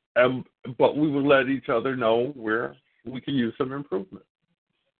 but we would let each other know where we can use some improvement.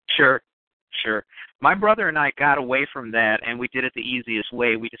 Sure. My brother and I got away from that, and we did it the easiest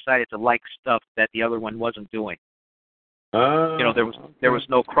way. We decided to like stuff that the other one wasn't doing. There was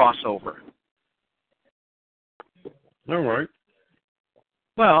no crossover. All right.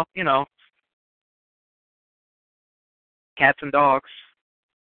 Well, cats and dogs,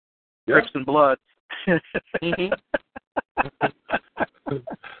 Crips and Bloods.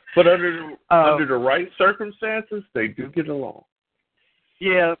 But under the right circumstances, they do get along.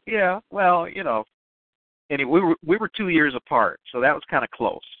 Yeah. Well, anyway, we were 2 years apart, so that was kind of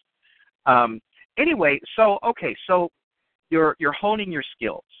close. Anyway, so you're honing your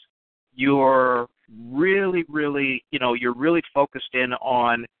skills. You're really, you're really focused in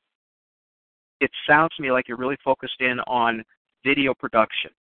on. It sounds to me like you're really focused in on video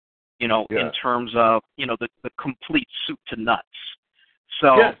production. In terms of the complete soup to nuts.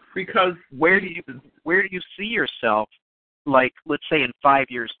 So because where do you see yourself? Like, let's say in 5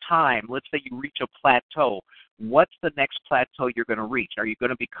 years' time, let's say you reach a plateau. What's the next plateau you're going to reach? Are you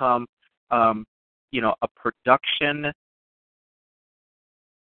going to become, a production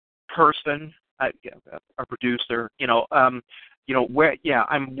person, a producer? Where? Yeah,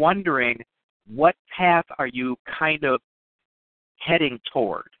 I'm wondering, what path are you kind of heading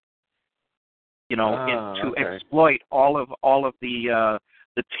toward? To exploit all of the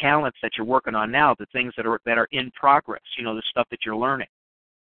talents that you're working on now, the things that are in progress, the stuff that you're learning.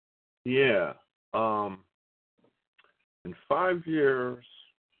 Yeah. In 5 years,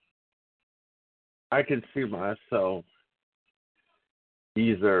 I can see myself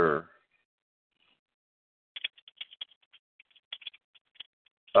either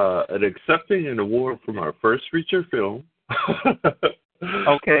accepting an award for my first feature film.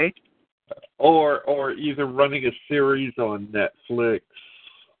 Okay. Or either running a series on Netflix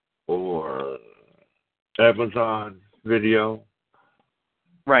or Amazon Video.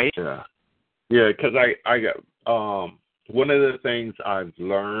 Right. Yeah, because I got one of the things I've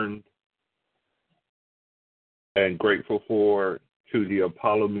learned and grateful for to the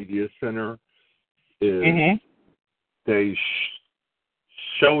Apollo Media Center is they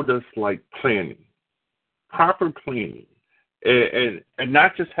showed us like planning, proper planning, and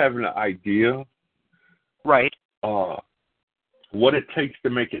not just having an idea, right? What it takes to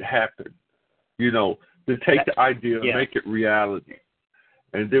make it happen. You know, to take the idea and make it reality,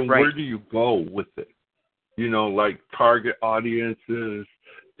 and then where do you go with it? You know, like target audiences.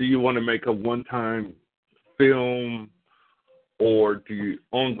 Do you want to make a one-time film, or do you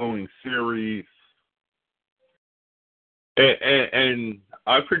ongoing series? And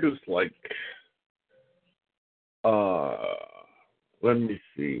I produced like, let me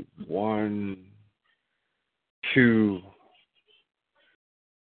see, 1, 2,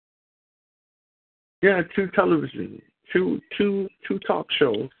 2 television, two talk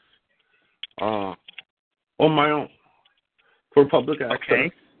shows, on my own for public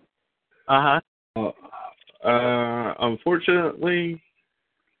access. Okay. Unfortunately,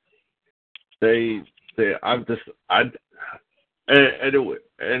 it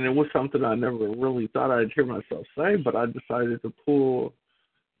was something I never really thought I'd hear myself say, but I decided to pull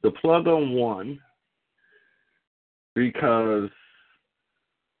the plug on one because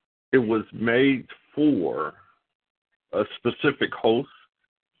it was made for a specific host.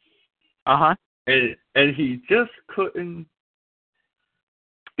 And he just couldn't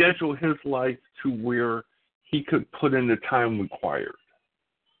schedule his life to where he could put in the time required.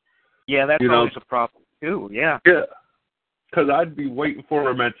 Yeah, that's always a problem too. Yeah. Yeah. Because I'd be waiting for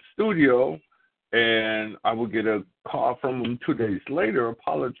him at the studio, and I would get a call from him 2 days later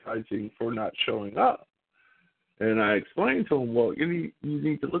apologizing for not showing up. And I explained to him, well, you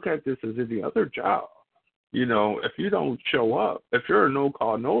need to look at this as any other job. You know, if you don't show up, if you're a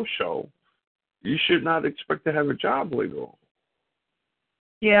no-call, no-show, you should not expect to have a job later on.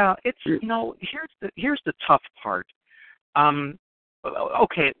 Yeah, it's, here's the tough part.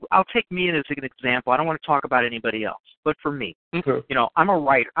 Okay, I'll take me as an example. I don't want to talk about anybody else, but for me, I'm a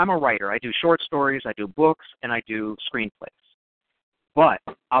writer. I do short stories, I do books, and I do screenplays. But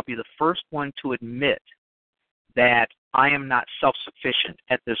I'll be the first one to admit that I am not self-sufficient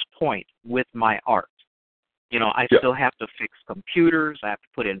at this point with my art. I still have to fix computers. I have to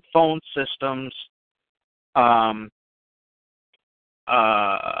put in phone systems.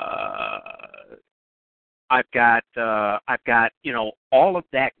 I've got all of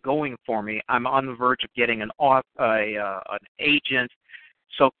that going for me. I'm on the verge of getting an agent,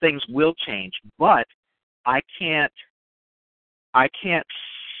 so things will change. But I can't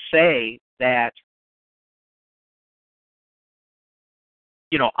say that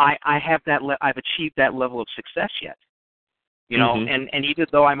I have that. I've achieved that level of success yet. And even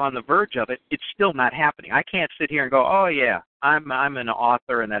though I'm on the verge of it, it's still not happening. I can't sit here and go, oh yeah, I'm an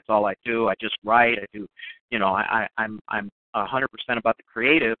author and that's all I do. I just write. I do, I'm 100% about the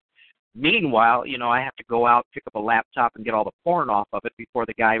creative. Meanwhile, I have to go out, pick up a laptop, and get all the porn off of it before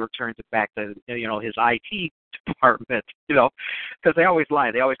the guy returns it back to his IT department. Because they always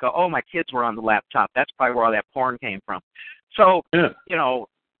lie. They always go, oh, my kids were on the laptop. That's probably where all that porn came from. So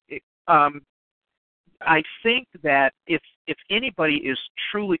I think that if anybody is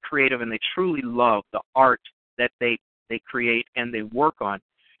truly creative and they truly love the art that they create and they work on,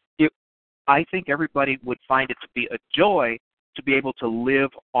 I think everybody would find it to be a joy to be able to live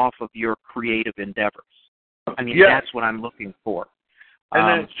off of your creative endeavors. I mean, that's what I'm looking for.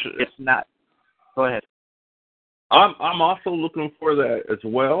 And it's not. Go ahead. I'm also looking for that as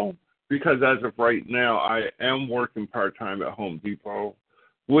well, because as of right now, I am working part-time at Home Depot,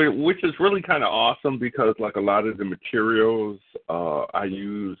 which is really kind of awesome because, like, a lot of the materials I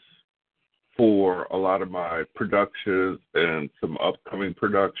use for a lot of my productions and some upcoming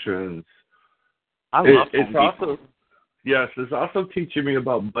productions. I love Home Depot. It's also teaching me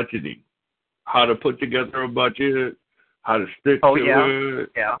about budgeting, how to put together a budget, how to stick to it.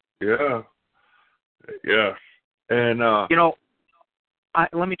 Yeah. And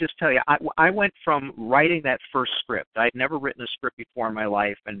let me just tell you, I went from writing that first script. I'd never written a script before in my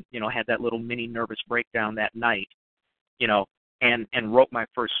life, and had that little mini nervous breakdown that night, and wrote my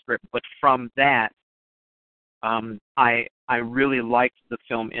first script. But from that, I really liked the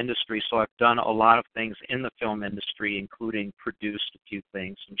film industry, so I've done a lot of things in the film industry, including produced a few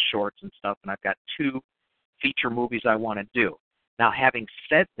things, some shorts and stuff, and I've got 2 feature movies I want to do. Now, having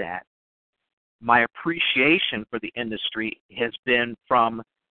said that, my appreciation for the industry has been from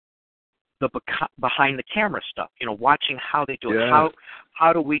the behind the camera stuff, watching how they do it.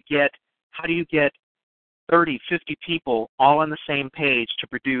 How do you get 30, 50 people all on the same page to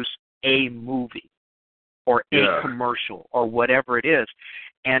produce a movie? or a commercial or whatever it is.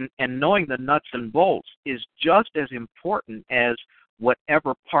 And knowing the nuts and bolts is just as important as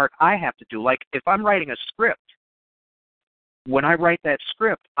whatever part I have to do. Like if I'm writing a script, when I write that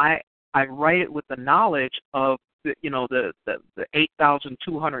script, I write it with the knowledge of the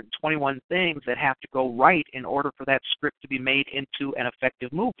 8,221 things that have to go right in order for that script to be made into an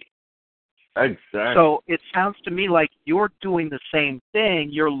effective movie. Exactly. So it sounds to me like you're doing the same thing.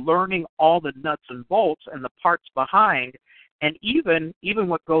 You're learning all the nuts and bolts and the parts behind, and even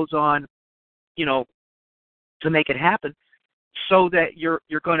what goes on, to make it happen, so that you're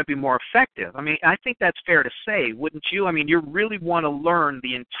going to be more effective. I mean, I think that's fair to say, wouldn't you? I mean, you really want to learn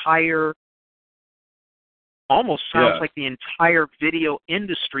the entire. Almost sounds like the entire video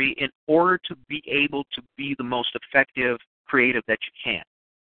industry in order to be able to be the most effective creative that you can.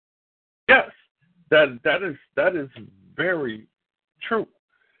 Yes, that is very true,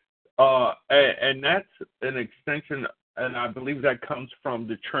 and that's an extension, and I believe that comes from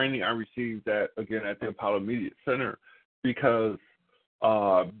the training I received at the Apollo Media Center, because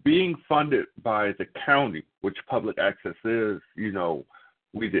being funded by the county, which public access is, we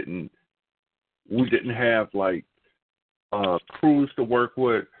didn't have like crews to work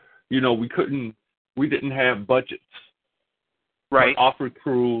with, we didn't have budgets, right? Offer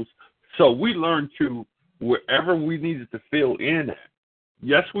crews. So we learned to, wherever we needed to fill in at.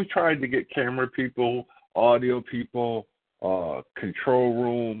 Yes, we tried to get camera people, audio people, control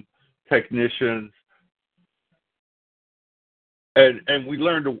room technicians, and we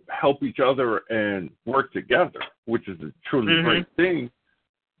learned to help each other and work together, which is a truly great thing.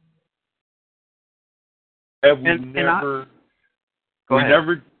 And we never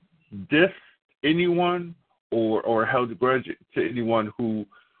dissed anyone or held a grudge to anyone who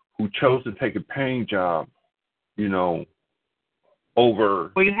chose to take a paying job,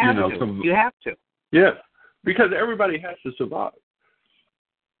 over. Well, you have to. You have to. Yes, because everybody has to survive.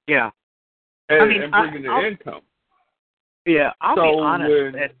 Yeah. And bring in the income. Yeah, I'll be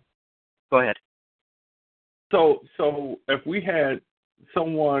honest. Go ahead. So if we had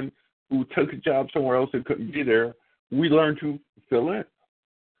someone who took a job somewhere else and couldn't be there, we learned to fill in.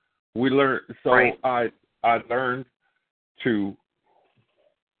 I learned to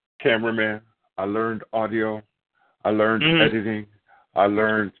cameraman, I learned audio, I learned editing, I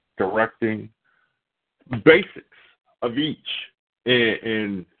learned directing, basics of each,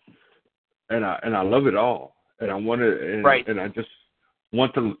 and I love it all, and I want to, and I just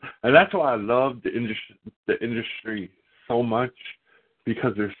want to, and that's why I love the industry so much,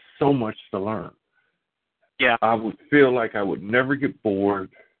 because there's so much to learn. Yeah, I would feel like I would never get bored,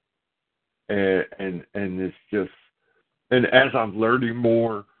 and it's just, and as I'm learning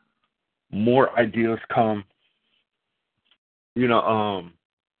more ideas come. On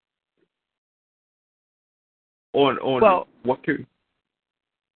what can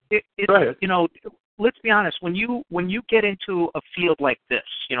go ahead. Let's be honest. When you get into a field like this,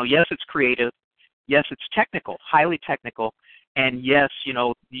 yes, it's creative, yes, it's technical, highly technical, and yes,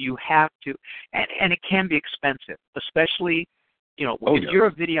 you have to, and it can be expensive, especially, if you're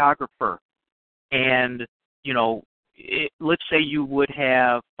a videographer, and let's say you would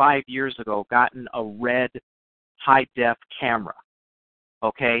have 5 years ago gotten a red high-def camera,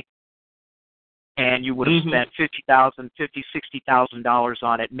 okay? And you would have spent $60,000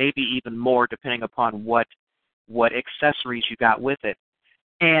 on it, maybe even more, depending upon what accessories you got with it.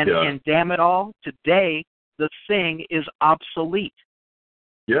 And damn it all, today the thing is obsolete.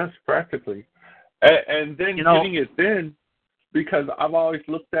 Yes, practically. And then getting it then, because I've always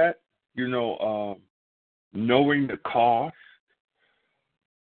looked at, knowing the cost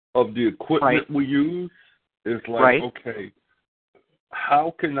of the equipment we use is like, okay,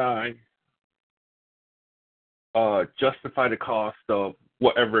 how can I justify the cost of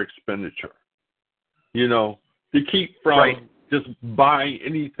whatever expenditure? To keep from just buying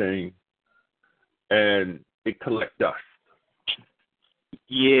anything and it collect dust.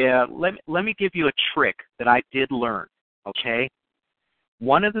 Yeah, let me give you a trick that I did learn, okay?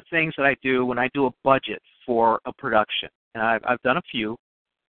 One of the things that I do when I do a budget for a production, and I've done a few,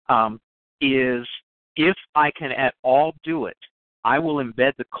 is if I can at all do it, I will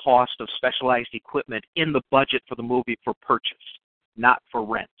embed the cost of specialized equipment in the budget for the movie for purchase, not for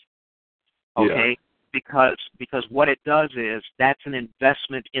rent. Okay? Yeah. Because what it does is that's an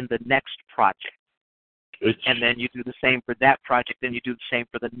investment in the next project. And then you do the same for that project, then you do the same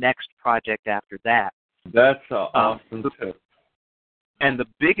for the next project after that. That's awesome tip. And the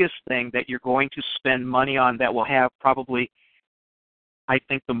biggest thing that you're going to spend money on that will have probably, I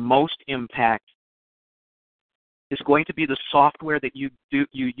think, the most impact is going to be the software that you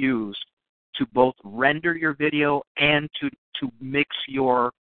use to both render your video and to mix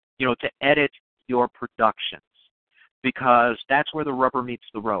your, to edit your productions, because that's where the rubber meets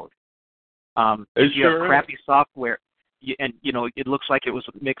the road. If you have crappy software, and it looks like it was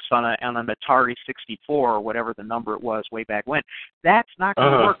mixed on an Atari 64 or whatever the number it was way back when, that's not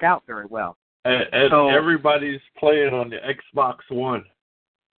going to work out very well. And so, everybody's playing on the Xbox One.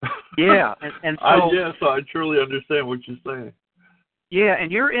 Yeah, and so so I truly understand what you're saying. Yeah,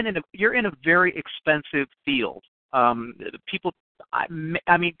 and you're in a very expensive field. People, I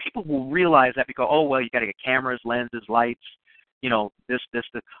mean, people will realize that because, oh well, you got to get cameras, lenses, lights, this.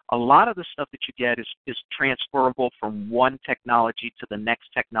 A lot of the stuff that you get is transferable from one technology to the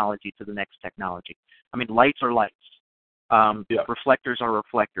next technology to the next technology. I mean, lights are lights. Reflectors are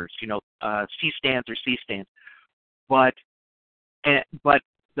reflectors. C-stands are C-stands. But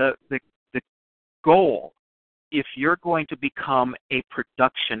the goal, if you're going to become a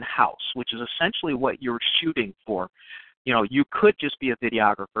production house, which is essentially what you're shooting for, you could just be a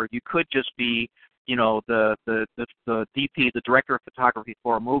videographer. You could just be, the DP, the director of photography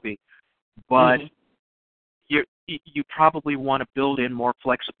for a movie, but you probably want to build in more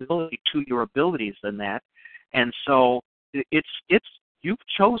flexibility to your abilities than that, and so you've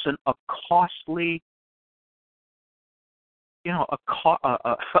chosen a costly,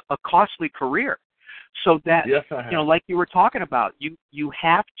 a costly career. So that, yes, I have. Like you were talking about, you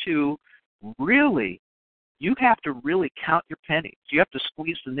have to really count your pennies. You have to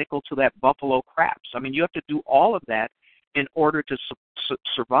squeeze the nickel to that buffalo craps. I mean, you have to do all of that in order to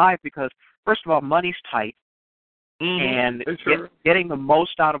survive, because, first of all, money's tight, and getting the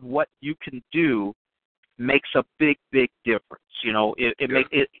most out of what you can do makes a big, big difference.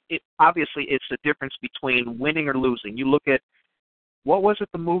 It obviously it's the difference between winning or losing. You look at, what was it,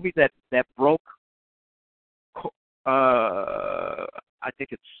 the movie that broke? I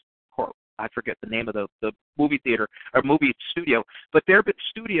think it's, I forget the name of the movie theater or movie studio, but there have been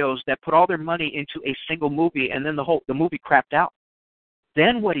studios that put all their money into a single movie, and then the movie crapped out.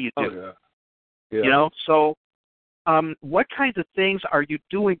 Then what do you do? So what kinds of things are you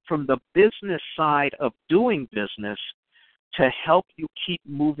doing from the business side of doing business to help you keep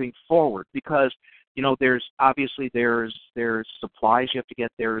moving forward? Because there's supplies you have to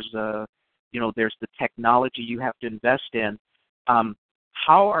get, there's the technology you have to invest in.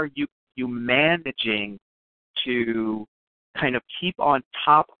 How are you managing to kind of keep on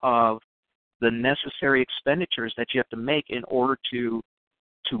top of the necessary expenditures that you have to make in order to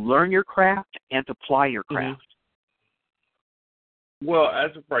learn your craft and to apply your craft? Well,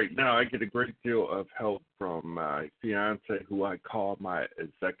 as of right now, I get a great deal of help from my fiance, who I call my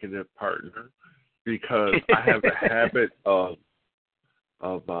executive partner, because I have a habit of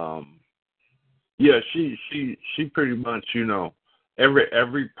she pretty much,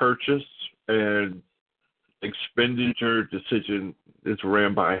 every purchase and expenditure decision is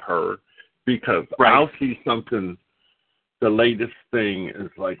ran by her, because I'll see something, the latest thing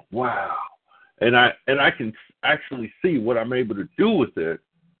is like, wow, and I can actually see what I'm able to do with it.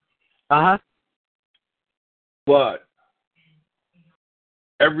 But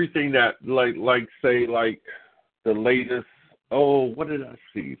everything that like the latest, what did I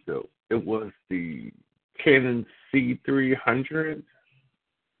see though? It was the Canon C300,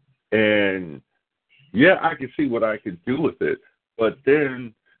 and I can see what I could do with it. But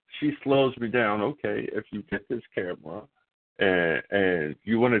then she slows me down. Okay, if you get this camera and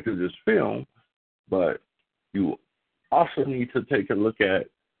you want to do this film, but you also need to take a look at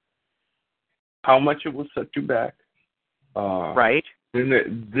how much it will set you back.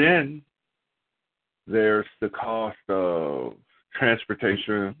 Then there's the cost of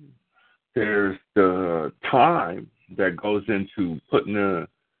transportation. There's the time that goes into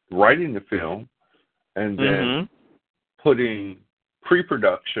writing the film, and then putting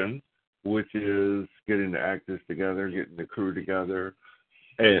pre-production, which is getting the actors together, getting the crew together.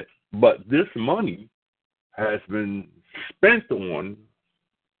 But this money has been spent on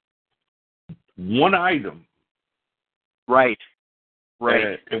one item. Right.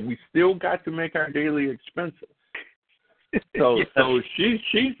 And we still got to make our daily expenses. So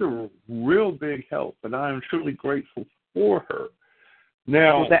she's a real big help, and I am truly grateful for her.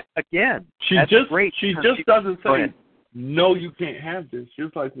 Now, she just doesn't say, no, you can't have this.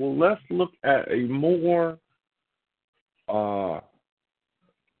 She's like, well, let's look at a more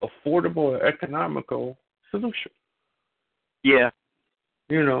affordable and economical solution. Yeah.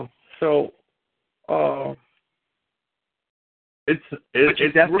 So it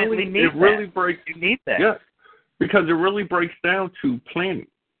really breaks. You need that. Yes, because it really breaks down to planning,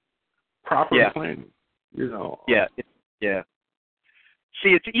 proper planning. Yeah. See,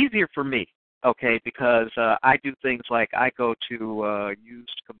 it's easier for me. Okay, because I do things like I go to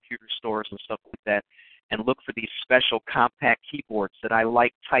used computer stores and stuff like that and look for these special compact keyboards that I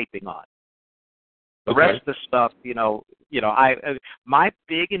like typing on. The rest of the stuff, my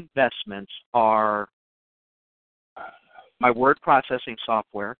big investments are my word processing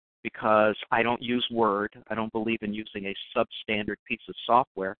software, because I don't use Word. I don't believe in using a substandard piece of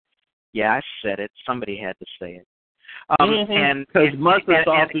software. Yeah, I said it. Somebody had to say it. Because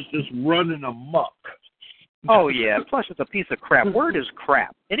Microsoft is just running amok. Oh yeah. Plus, it's a piece of crap. Word is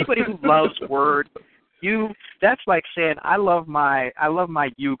crap. Anybody who loves Word, that's like saying I love my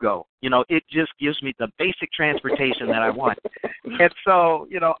Yugo. It just gives me the basic transportation that I want. And so,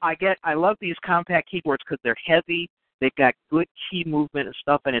 I love these compact keyboards because they're heavy. They've got good key movement and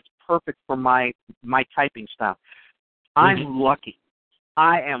stuff, and it's perfect for my typing style. I'm lucky.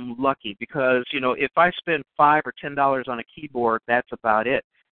 I am lucky because, if I spend $5 or $10 on a keyboard, that's about it.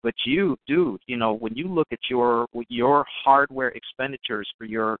 But you, dude, when you look at your hardware expenditures for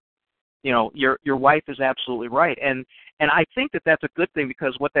your wife is absolutely right. And I think that that's a good thing,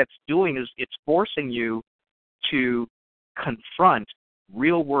 because what that's doing is it's forcing you to confront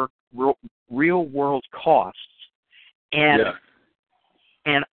real world costs. And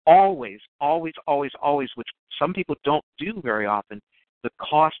always, which some people don't do very often, the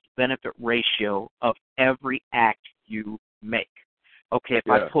cost-benefit ratio of every act you make. Okay, if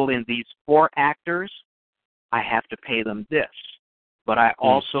I pull in these 4 actors, I have to pay them this. But I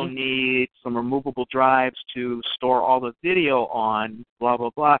also need some removable drives to store all the video on, blah, blah,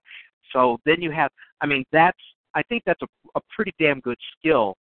 blah. So then you have, I think that's a pretty damn good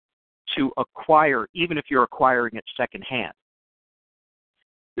skill to acquire, even if you're acquiring it secondhand.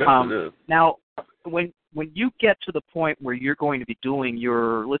 Yes, it is. Now, when you get to the point where you're going to be doing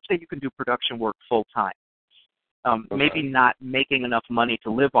let's say you can do production work full time, maybe not making enough money to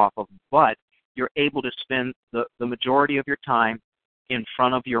live off of, but you're able to spend the majority of your time in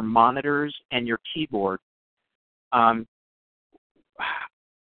front of your monitors and your keyboard. Have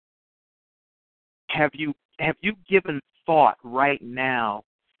you given thought right now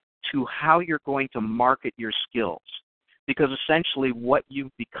to how you're going to market your skills? Because essentially what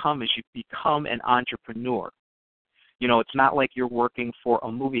you've become is you've become an entrepreneur. It's not like you're working for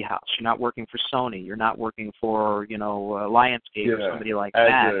a movie house. You're not working for Sony. You're not working for, Lionsgate or somebody like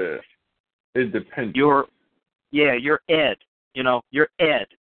that. Independent. You're Ed. You're Ed.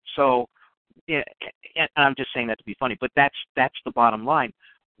 So, and I'm just saying that to be funny, but that's the bottom line.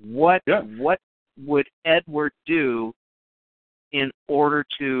 What would Edward do in order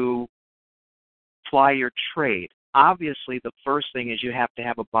to ply your trade? Obviously, the first thing is you have to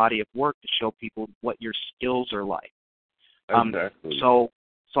have a body of work to show people what your skills are like. Exactly. So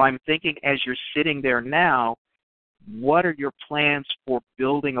I'm thinking, as you're sitting there now, what are your plans for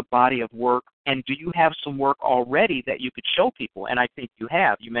building a body of work? And do you have some work already that you could show people? And I think you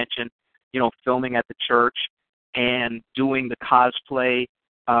have. You mentioned, filming at the church and doing the cosplay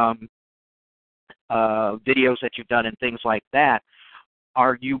videos that you've done and things like that.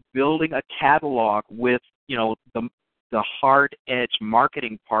 Are you building a catalog with, the hard edge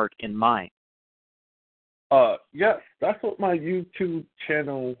marketing part in mind? Yes, that's what my YouTube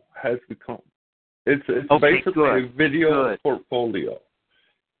channel has become. It's Okay, basically good. a video portfolio.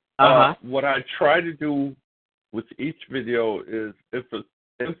 What I try to do with each video is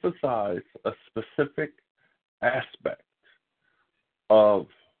emphasize a specific aspect of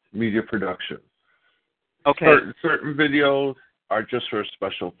media production. Okay. Certain videos are just for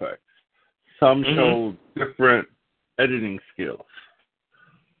special effects. Some show different editing skills.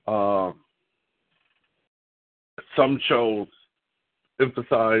 Some shows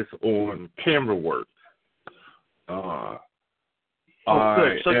emphasize on camera work. Good.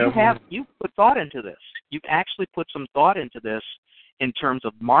 So you put thought into this. You've actually put some thought into this in terms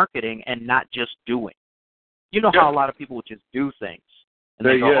of marketing and not just doing. You know how a lot of people would just do things. And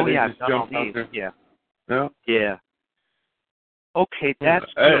they go, I've done all these. Yeah. Okay,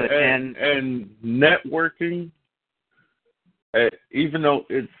 that's good. And networking, even though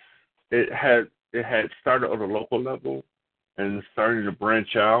it had started on a local level and starting to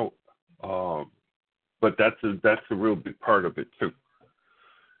branch out, but that's a real big part of it too.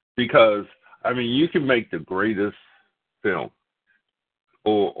 Because you can make the greatest film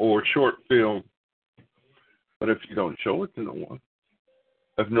or short film, but if you don't show it to no one,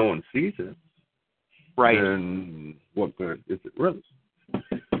 if no one sees it, right, then what good is it really?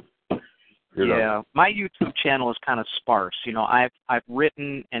 Yeah, my YouTube channel is kind of sparse. I've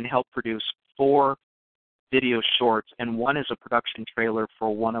written and helped produce 4 video shorts, and one is a production trailer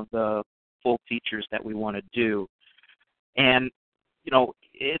for one of the full features that we want to do. And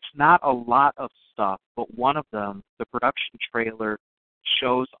it's not a lot of stuff, but one of them, the production trailer,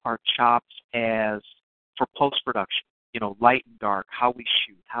 shows our chops as for post-production, light and dark, how we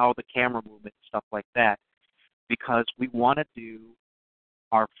shoot, how the camera movement, stuff like that, because we want to do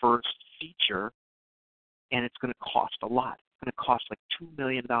our first feature, and it's going to cost a lot. It's going to cost like $2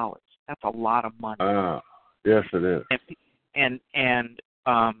 million. That's a lot of money. Yes, it is. And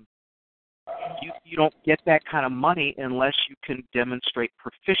you don't get that kind of money unless you can demonstrate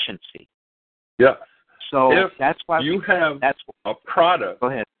proficiency. Yes. So if that's why you have a product go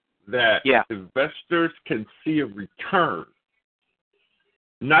ahead. that investors can see a return,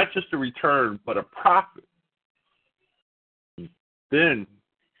 not just a return, but a profit, then,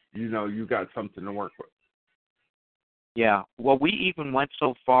 you got something to work with. Yeah. Well, we even went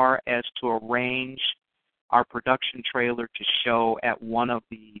so far as to arrange our production trailer to show at one of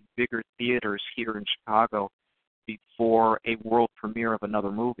the bigger theaters here in Chicago before a world premiere of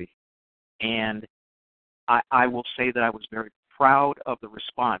another movie. And I will say that I was very proud of the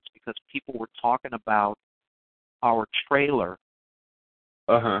response because people were talking about our trailer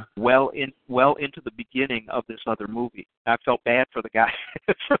well into the beginning of this other movie. I felt bad for the guy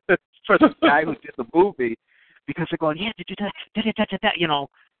for the guy who did the movie because they're going,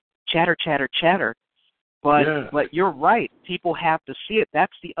 chatter. But you're right. People have to see it.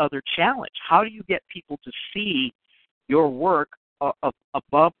 That's the other challenge. How do you get people to see your work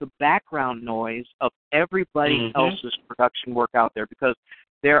above the background noise of everybody else's production work out there? Because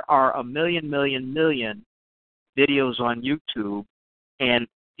there are a million videos on YouTube, and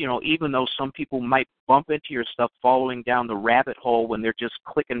even though some people might bump into your stuff following down the rabbit hole when they're just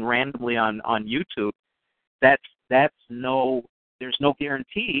clicking randomly on YouTube, there's no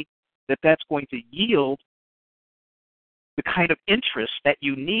guarantee that that's going to yield the kind of interest that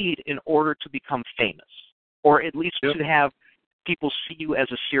you need in order to become famous, or at least to have people see you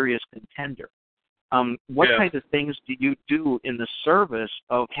as a serious contender. What kinds of things do you do in the service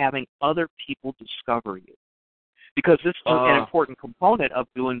of having other people discover you? Because this is an important component of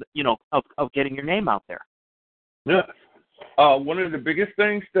doing, of getting your name out there. Yeah. One of the biggest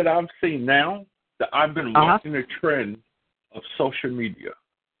things that I've seen now, that I've been watching the trend of social media.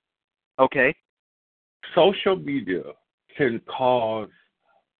 Okay. Social media can cause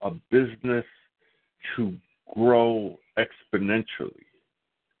a business to grow exponentially,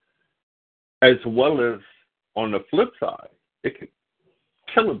 as well as on the flip side, it can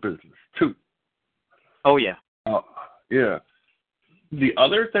kill a business too. Oh yeah. Yeah. The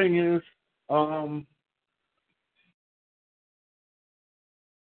other thing is,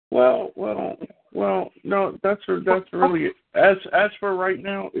 no, that's really it. As for right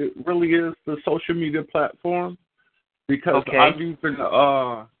now, it really is the social media platform, because I've even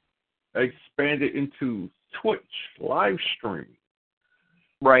expanded into Twitch live stream,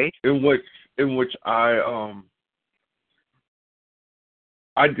 right? In which I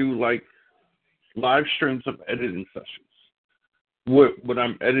do like live streams of editing sessions. When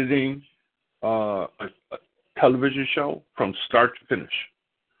I'm editing a television show from start to finish.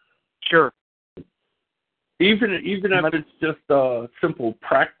 Sure. Even if it's just simple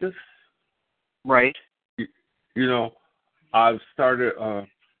practice. Right. I've started.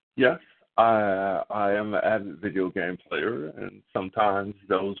 Yes, I am an avid video game player, and sometimes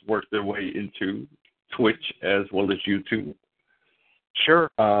those work their way into Twitch as well as YouTube.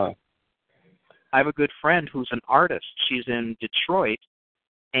 Sure. I have a good friend who's an artist. She's in Detroit,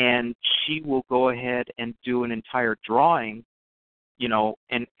 and she will go ahead and do an entire drawing, and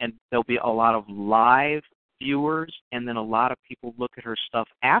there'll be a lot of live viewers, and then a lot of people look at her stuff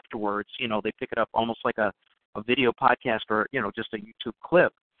afterwards. They pick it up almost like a video podcast or, just a YouTube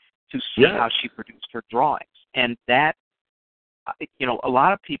clip to see how she produced her drawings. And that, a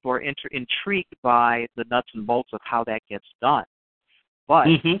lot of people are intrigued by the nuts and bolts of how that gets done. But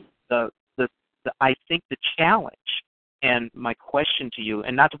I think the challenge, and my question to you,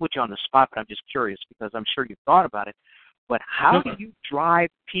 and not to put you on the spot, but I'm just curious because I'm sure you've thought about it, but how do you drive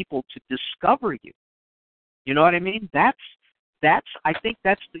people to discover you? You know what I mean? I think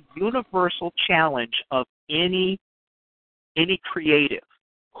that's the universal challenge of any creative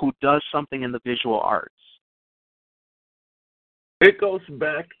who does something in the visual arts. It goes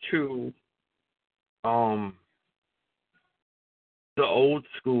back to the old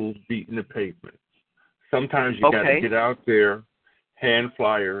school beating the pavement. Sometimes you got to get out there, hand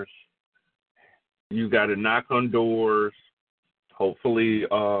flyers. You got to knock on doors. Hopefully,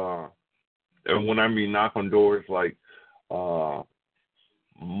 and when I mean knock on doors, like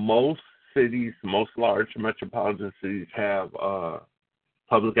most cities, most large metropolitan cities have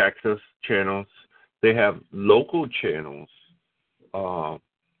public access channels. They have local channels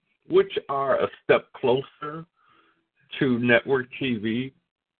which are a step closer to network TV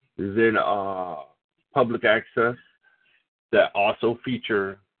than public access that also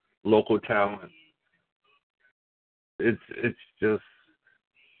feature local talent. It's just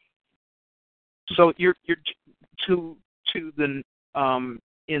so you're to the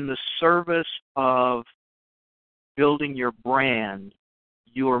in the service of building your brand,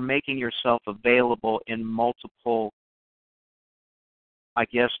 you are making yourself available in multiple, I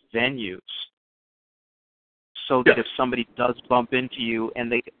guess, venues. So that if somebody does bump into you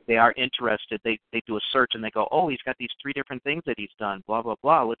and they are interested, they do a search and they go, oh, he's got these 3 different things that he's done, blah, blah,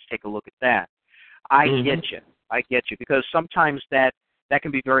 blah. Let's take a look at that. I get you. Because sometimes that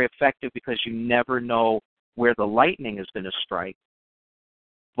can be very effective because you never know where the lightning is going to strike.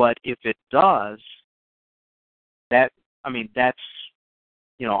 But if it does, that's, I'll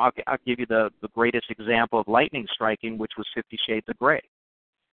give you the greatest example of lightning striking, which was 50 Shades of Grey.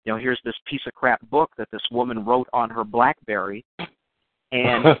 Here's this piece of crap book that this woman wrote on her BlackBerry,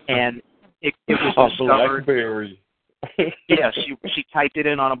 and it was discovered. BlackBerry. Yeah, she typed it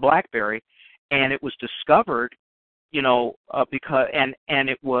in on a BlackBerry, and it was discovered, because and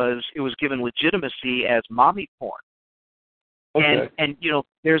it was given legitimacy as mommy porn. Okay. And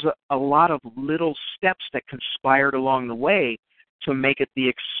there's a lot of little steps that conspired along the way to make it the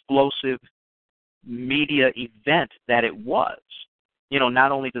explosive media event that it was.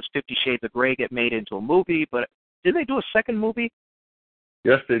 Not only does 50 Shades of Grey get made into a movie, but did they do a second movie?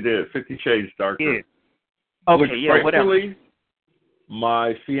 Yes, they did. 50 Shades Darker. Yeah. Okay, which, yeah, whatever.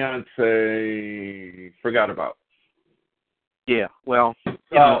 My fiance forgot about. Yeah, well,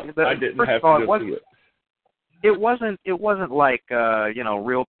 I didn't have to do it. It wasn't like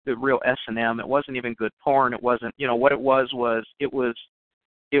real S&M. It wasn't even good porn. It wasn't what it was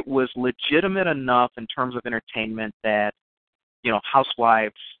legitimate enough in terms of entertainment that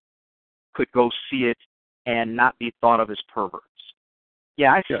housewives could go see it and not be thought of as perverts.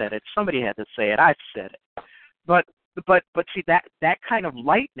 Yeah, I said it. Somebody had to say it. I said it. But see that kind of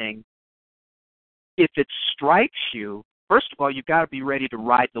lightning, if it strikes you, first of all, you've got to be ready to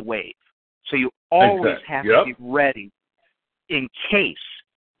ride the wave. So you always have to be ready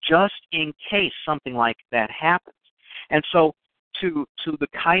just in case something like that happens. And so to the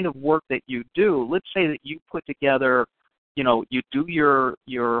kind of work that you do, let's say that you put together, you do your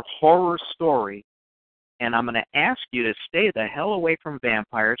horror story, and I'm going to ask you to stay the hell away from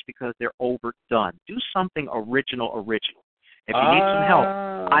vampires because they're overdone. Do something original. If you need some help,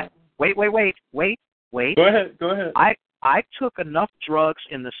 wait. Go ahead. I took enough drugs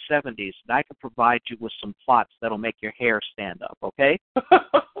in the 70s that I could provide you with some plots that'll make your hair stand up, okay?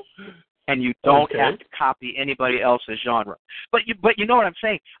 And you don't have to copy anybody else's genre. But you know what I'm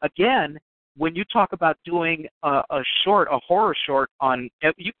saying. Again, when you talk about doing a horror short on,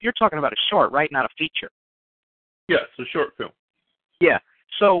 you're talking about a short, right? Not a feature. Yes, a short film. Yeah.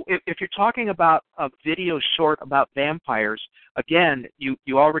 So if you're talking about a video short about vampires, again,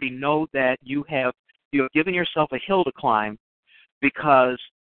 you already know that you have given yourself a hill to climb because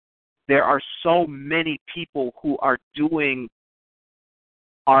there are so many people who are doing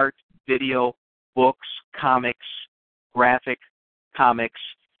art, video, books, comics, graphic comics,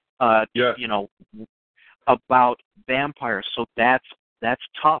 about vampires. So that's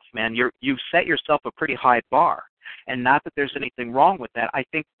tough, man. You've set yourself a pretty high bar. And not that there's anything wrong with that. I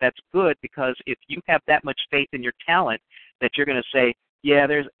think that's good because if you have that much faith in your talent that you're going to say, yeah,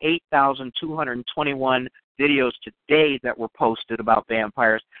 there's 8,221 videos today that were posted about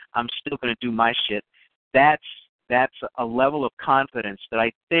vampires, I'm still going to do my shit. That's a level of confidence that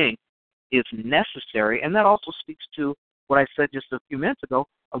I think is necessary. And that also speaks to what I said just a few minutes ago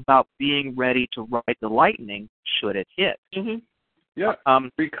about being ready to ride the lightning should it hit. Mm-hmm. Yeah,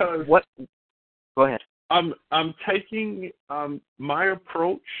 because Go ahead. I'm taking my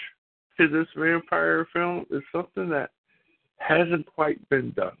approach to this vampire film is something that hasn't quite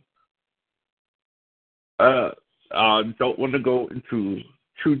been done. I don't want to go into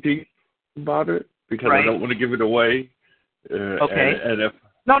too deep about it because I don't want to give it away. Okay. And if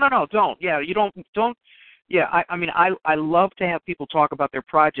No, don't. Yeah, you don't. Yeah, I love to have people talk about their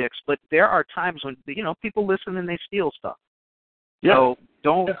projects, but there are times when people listen and they steal stuff. Yeah. So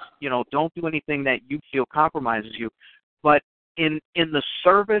don't do anything that you feel compromises you. But in the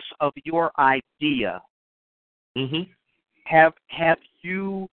service of your idea, have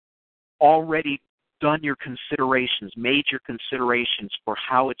you already done your considerations, made your considerations for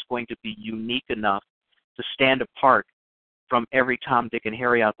how it's going to be unique enough to stand apart from every Tom, Dick, and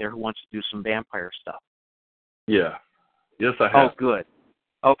Harry out there who wants to do some vampire stuff? Yeah. Yes, I have. Oh, good.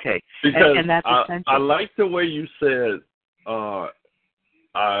 Okay. Because and that's essential. I like the way you said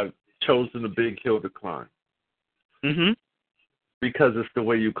I've chosen a big hill to climb. Mhm. Because it's the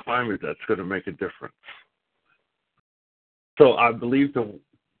way you climb it that's going to make a difference. So I believe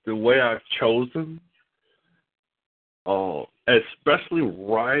the way I've chosen, especially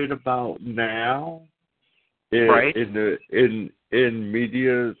right about now, in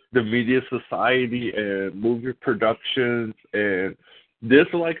media, the media society and movie productions, and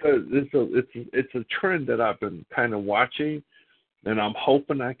there's like it's a trend that I've been kind of watching, and I'm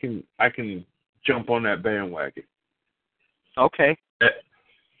hoping I can jump on that bandwagon. Okay.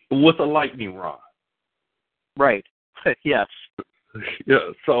 With a lightning rod. Right. Yes.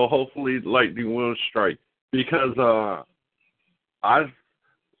 Yeah. So hopefully lightning will strike, because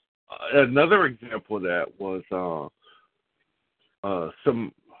another example of that was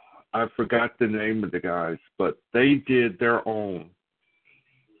I forgot the name of the guys, but they did their own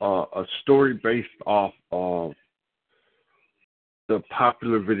a story based off of the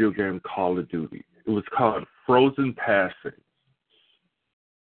popular video game Call of Duty. It was called Frozen Passing.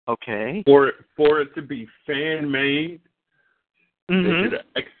 Okay. For it to be fan made, Mhm.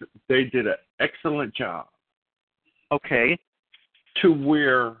 they did an excellent job. Okay. To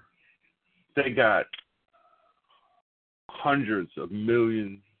where they got hundreds of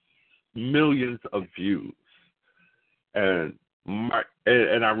millions of views, and I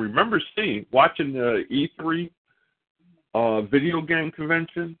remember watching the E3 video game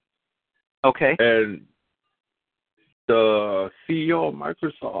convention. Okay. And the CEO of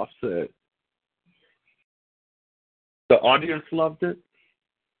Microsoft said the audience loved it,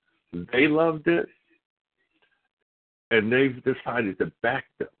 they loved it, and they've decided to back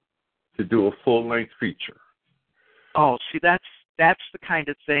them to do a full-length feature. Oh, see, that's the kind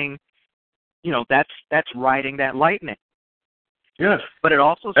of thing, that's riding that lightning. Yes. But it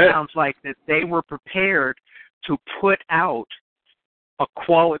also sounds like that they were prepared to put out a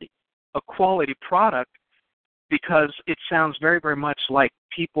quality product, because it sounds very, very much like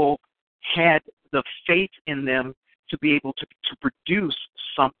people had the faith in them to be able to produce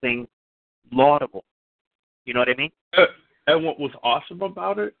something laudable. You know what I mean? And what was awesome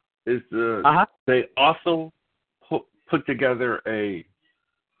about it is they also put together a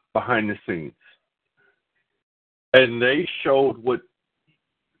behind the scenes. And they showed what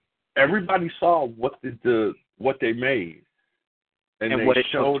everybody saw, what they made. And they what it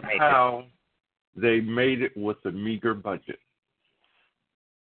showed took to make how they made it with a meager budget.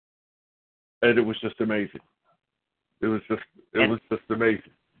 And it was just amazing. It was just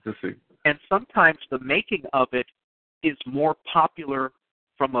amazing to see. And sometimes the making of it is more popular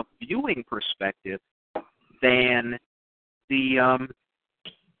from a viewing perspective than the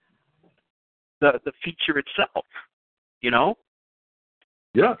feature itself.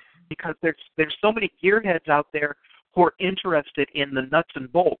 Yes. Because there's so many gearheads out there who are interested in the nuts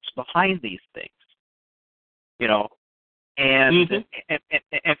and bolts behind these things. And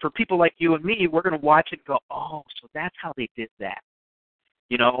and for people like you and me, we're going to watch it and go, oh, so that's how they did that.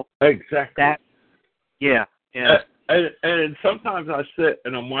 Exactly. That, yeah. And sometimes I sit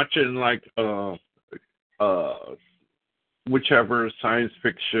and I'm watching like whichever science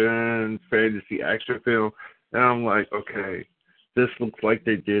fiction, fantasy, action film, and I'm like, okay, this looks like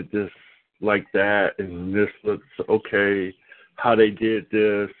they did this like that, and this looks okay, how they did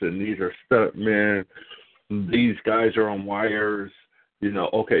this, and these are stuntmen, these guys are on wires,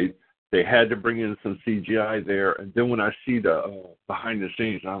 okay, they had to bring in some CGI there, and then when I see the behind the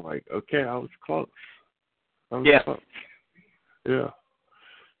scenes, I'm like, okay, I was close. Close. Yeah.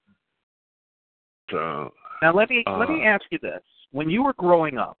 So now let me ask you this: when you were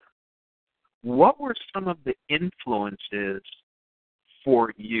growing up, what were some of the influences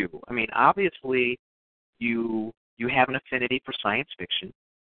for you? I mean, obviously, you have an affinity for science fiction.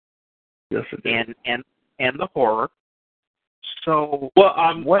 Yes, it is. And the horror. So, well,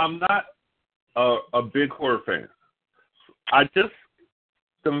 I'm not a big horror fan.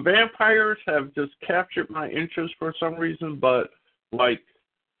 Some vampires have just captured my interest for some reason, but like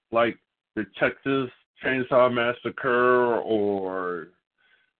the Texas Chainsaw Massacre, or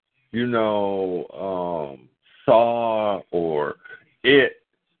Saw, or It.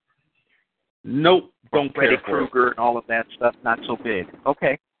 Nope, don't Freddy care for Krueger and all of that stuff, not so big.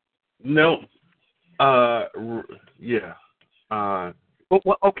 Okay. No. Yeah.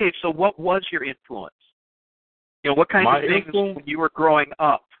 Okay, so what was your influence? What kind of things when you were growing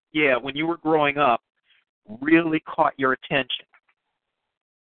up? Yeah, when you were growing up, really caught your attention.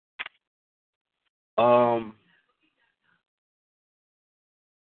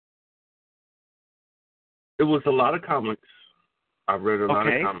 It was a lot of comics. I read a lot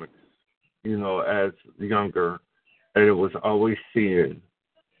of comics, as younger, and it was always seeing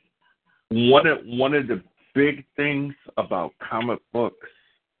one of the big things about comic books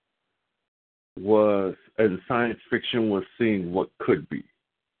was, and science fiction, was seeing what could be.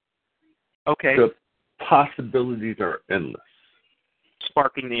 Okay. The possibilities are endless.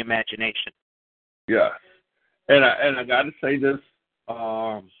 Sparking the imagination. Yes. And I got to say this,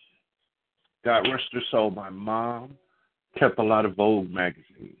 God rest her soul, my mom kept a lot of Vogue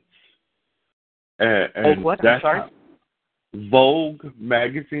magazines. And what? I'm sorry? Vogue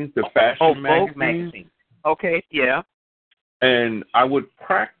magazines, the fashion magazines. Vogue magazine. Okay, yeah. And I would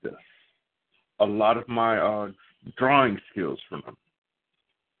practice a lot of my drawing skills from them.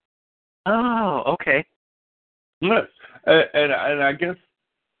 Oh, okay. Yes. And I guess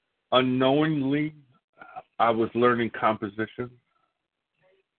unknowingly, I was learning composition.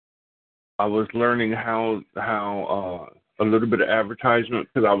 I was learning how a little bit of advertisement,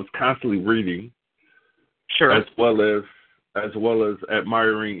 because I was constantly reading, sure, as well as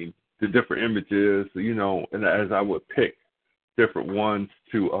admiring the different images, and as I would pick different ones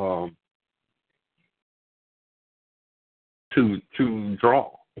to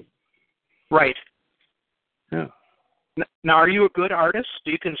draw. Right. Yeah. Now, are you a good artist?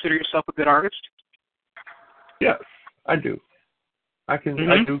 Do you consider yourself a good artist? Yes, I do. I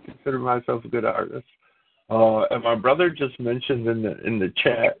do consider myself a good artist. And my brother just mentioned in the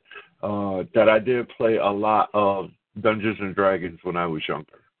chat that I did play a lot of Dungeons and Dragons when I was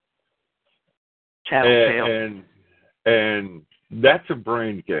younger. And that's a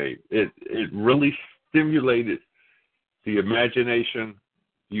brain game. It really stimulated the imagination.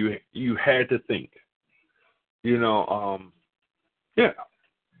 You had to think. Yeah.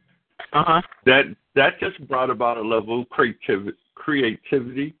 Uh-huh. That just brought about a level of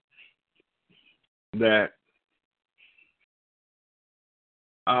creativity that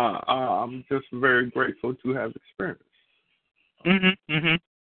I'm just very grateful to have experienced.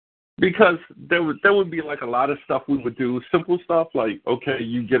 Because there would be like a lot of stuff we would do, simple stuff like, okay,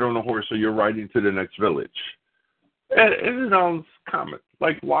 you get on a horse or you're riding to the next village. And it sounds common,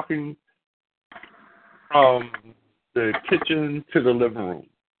 like walking from the kitchen to the living room.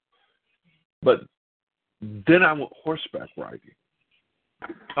 But then I went horseback riding.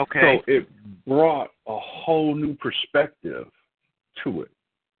 Okay. So it brought a whole new perspective to it.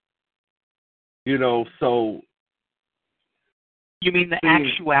 So... You mean the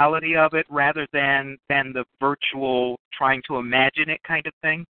actuality of it rather than the virtual trying to imagine it kind of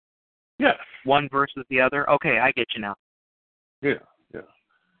thing? Yes. One versus the other? Okay, I get you now. Yeah.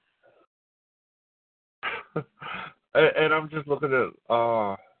 And I'm just looking at,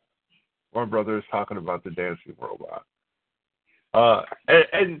 my brother is talking about the dancing robot.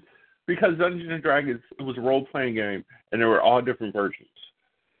 And because Dungeons and Dragons, it was a role-playing game, and there were all different versions.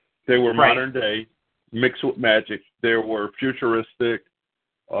 They were modern day, mixed with magic. There were futuristic,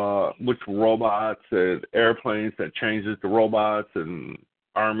 with robots and airplanes that changes to robots and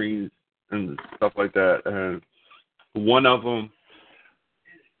armies and stuff like that. And one of them,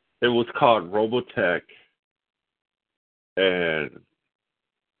 it was called Robotech, and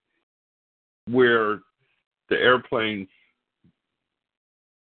where the airplanes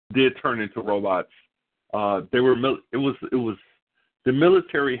did turn into robots. It was the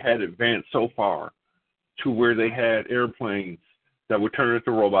military had advanced so far to where they had airplanes that would turn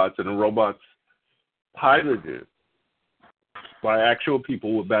into robots, and the robots piloted by actual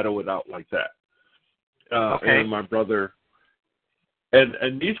people would battle it out like that. And my brother,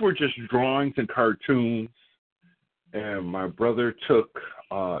 and these were just drawings and cartoons, and my brother took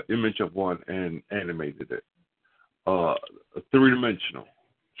image of one and animated it. A three-dimensional,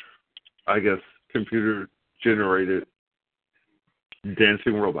 I guess, computer-generated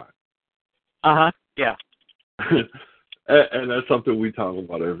dancing robot. Yeah. And that's something we talk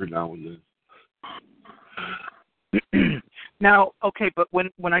about every now and then. Now, okay, but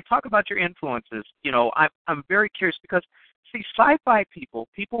when I talk about your influences, I'm very curious because, see, sci-fi people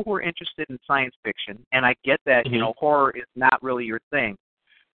who are interested in science fiction, and I get that, horror is not really your thing.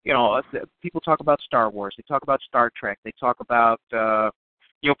 People talk about Star Wars, they talk about Star Trek, they talk about, for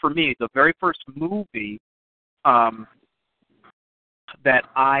me, the very first movie that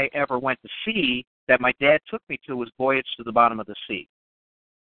I ever went to see that my dad took me to was Voyage to the Bottom of the Sea.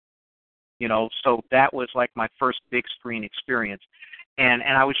 So that was like my first big screen experience. And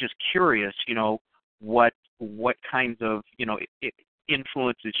I was just curious, what kinds of,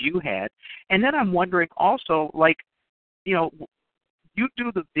 influences you had. And then I'm wondering also, like, you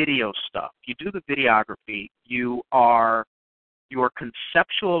do the video stuff, you do the videography, you are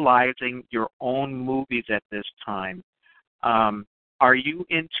conceptualizing your own movies at this time. Are you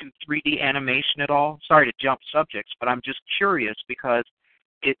into 3D animation at all? Sorry to jump subjects, but I'm just curious because,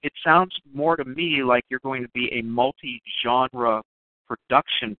 it sounds more to me like you're going to be a multi-genre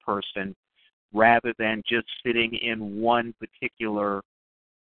production person rather than just sitting in one particular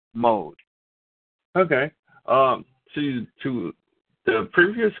mode. Okay. To the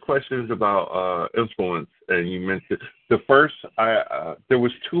previous questions about influence, and you mentioned the first, there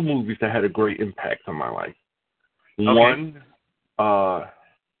was two movies that had a great impact on my life. Okay. One,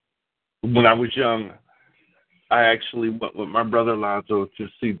 when I was young, I actually went with my brother Alonzo to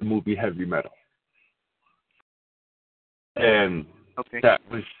see the movie Heavy Metal. And that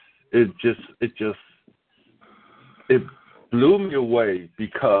was, it blew me away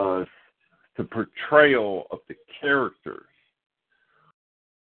because the portrayal of the characters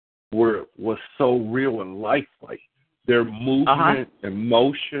was so real and lifelike. Their movement and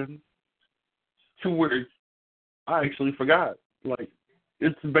motion to where I actually forgot. Like,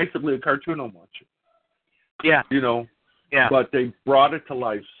 it's basically a cartoon I'm watching. Yeah. You know? Yeah. But they brought it to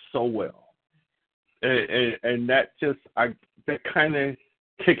life so well. And that just, that kind of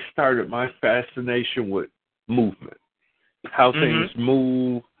kick-started my fascination with movement. How things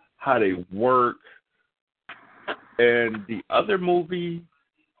move, how they work. And the other movie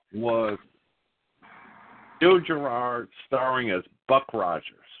was Bill Gerard starring as Buck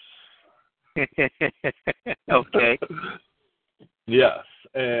Rogers. Okay. Yes,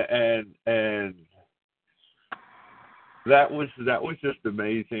 and that was just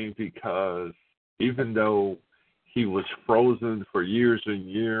amazing because even though he was frozen for years and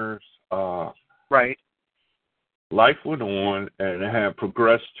years, right, life went on and it had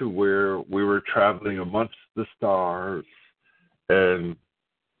progressed to where we were traveling amongst the stars, and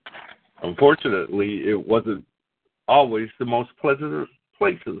unfortunately, it wasn't always the most pleasant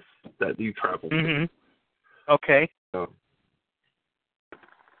places that you traveled to. Okay. So,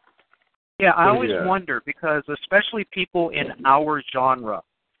 yeah, I always wonder because especially people in our genre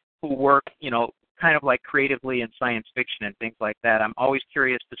who work, you know, kind of like creatively in science fiction and things like that, I'm always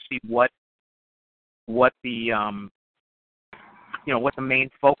curious to see what the you know, what the main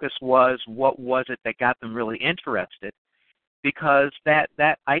focus was, what was it that got them really interested. Because that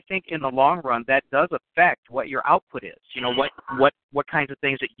I think in the long run that does affect what your output is. You know, what kinds of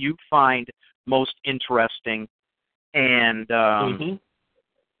things that you find most interesting, and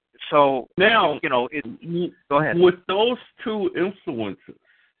so now you know. Go ahead. With those two influences,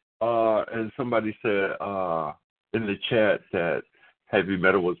 and somebody said in the chat that heavy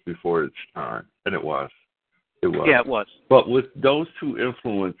metal was before its time, and it was. Yeah, it was. But with those two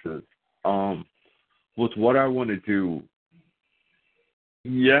influences, with what I want to do.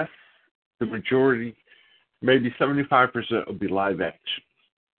 Yes, the majority, maybe 75% will be live action.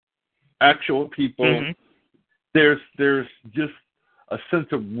 Actual people, there's just a sense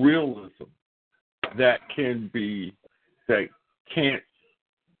of realism that can't be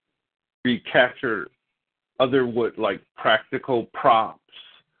captured other with like practical props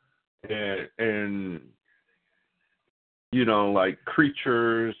and you know, like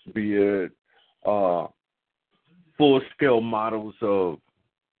creatures, be it full scale models of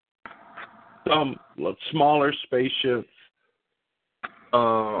some smaller spaceships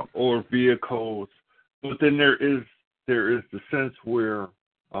or vehicles, but then there is the sense where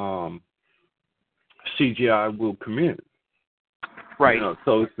CGI will come in. Right. You know,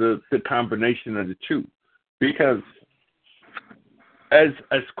 so it's the combination of the two. Because as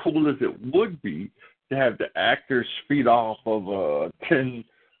cool as it would be to have the actors feed off of a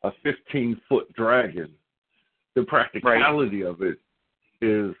 15-foot dragon, the practicality of it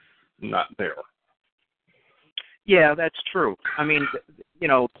is not there. Yeah, that's true. I mean, you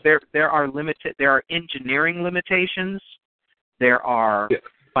know, there are engineering limitations, there are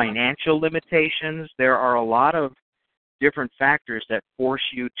financial limitations, there are a lot of different factors that force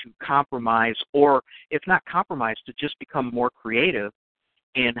you to compromise, or if not compromise, to just become more creative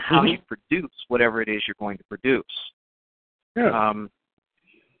in how you produce whatever it is you're going to produce. Yeah.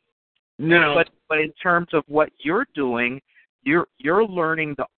 No. But in terms of what you're doing, you're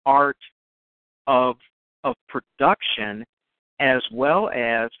learning the art of production as well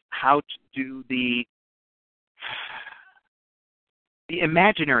as how to do the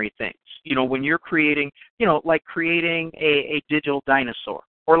imaginary things. You know, when you're creating, you know, like creating a digital dinosaur,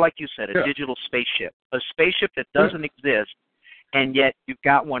 or like you said, a digital spaceship that doesn't exist, and yet you've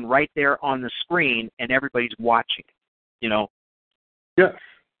got one right there on the screen and everybody's watching it, you know? Yes.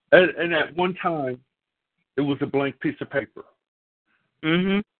 And at one time, it was a blank piece of paper.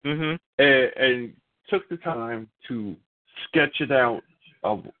 And took the time to sketch it out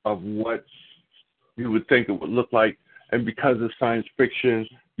of what you would think it would look like. And because of science fiction,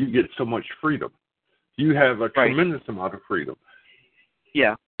 you get so much freedom. You have a tremendous amount of freedom.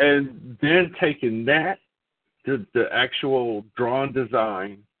 Yeah. And then taking that, the actual drawn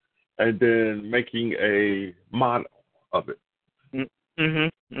design, and then making a model of it. Mm-hmm.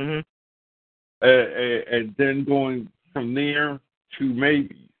 Mm-hmm. And then going from there to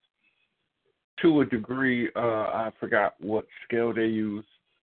maybe, to a degree, I forgot what scale they use,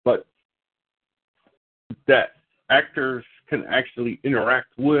 but that actors can actually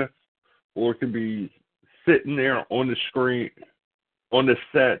interact with, or can be sitting there on the screen, on the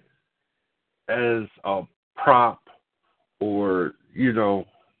set, as a prop, or,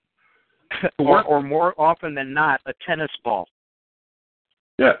 or more often than not, a tennis ball.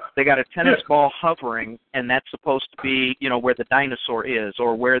 Yeah. They got a tennis ball hovering, and that's supposed to be, where the dinosaur is,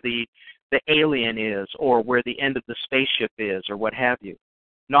 or where the alien is, or where the end of the spaceship is, or what have you.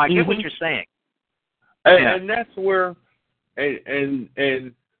 No, I get what you're saying. And that's where, and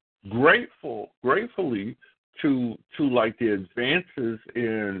gratefully to like the advances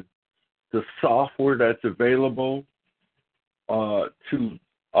in the software that's available to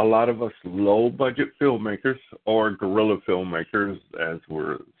a lot of us low budget filmmakers, or guerrilla filmmakers as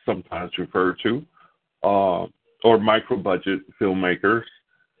we're sometimes referred to, or micro budget filmmakers.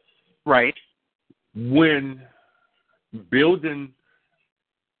 Right. When building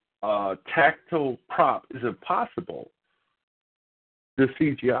tactile prop is impossible, the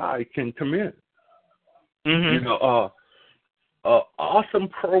CGI can come in. Mm-hmm. Awesome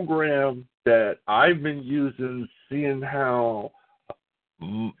program that I've been using, seeing how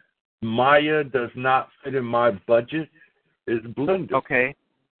Maya does not fit in my budget, is Blender. Okay.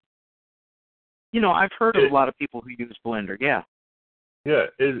 I've heard of a lot of people who use Blender. Yeah. Yeah,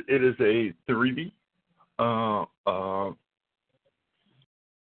 it is a 3D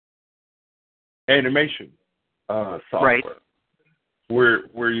animation software, right,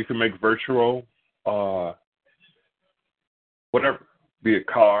 where you can make virtual whatever, be it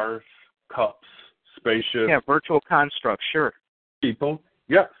cars, cups, spaceships. Yeah, virtual constructs, sure. People,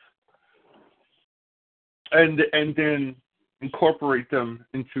 yes. And then incorporate them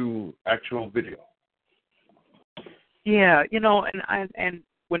into actual video. Yeah, and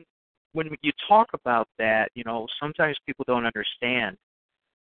when you talk about that, sometimes people don't understand.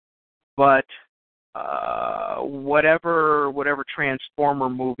 But whatever Transformer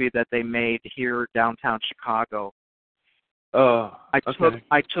movie that they made here downtown Chicago, I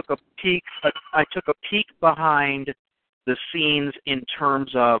took a peek behind the scenes in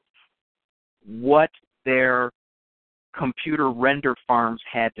terms of what their computer render farms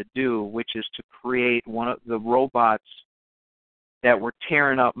had to do, which is to create one of the robots that were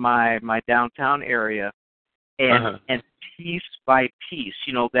tearing up my downtown area, and piece by piece,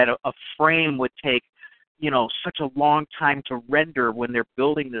 that a frame would take, such a long time to render when they're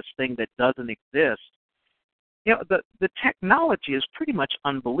building this thing that doesn't exist. The technology is pretty much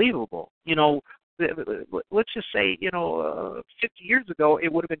unbelievable. Let's just say, 50 years ago,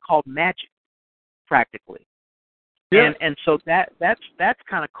 it would have been called magic, practically. Yeah. And so that's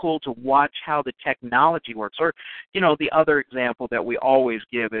kind of cool to watch how the technology works. Or, the other example that we always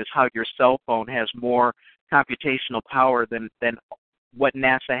give is how your cell phone has more computational power than what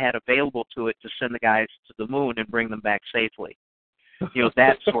NASA had available to it to send the guys to the moon and bring them back safely.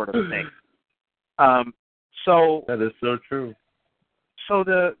 That sort of thing. So that is so true. So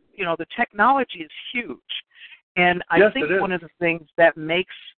the technology is huge, and I think one of the things that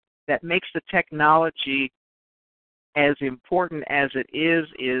makes the technology as important as it is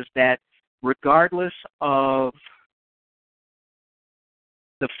that regardless of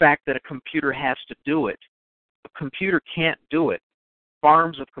the fact that a computer has to do it, a computer can't do it.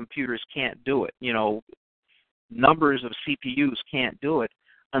 Farms of computers can't do it. Numbers of CPUs can't do it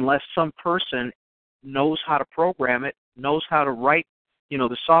unless some person knows how to program it, knows how to write,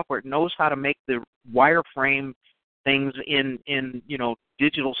 the software, knows how to make the wireframe things in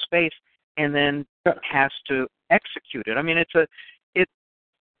digital space, and then has to execute it. I mean,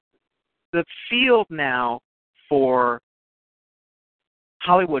 the field now for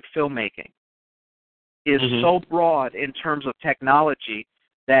Hollywood filmmaking is so broad in terms of technology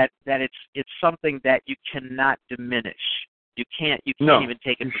that it's something that you cannot diminish. You can't even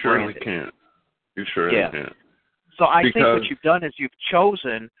take it for granted. You surely can't. So I think what you've done is you've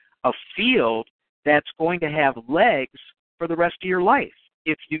chosen a field that's going to have legs for the rest of your life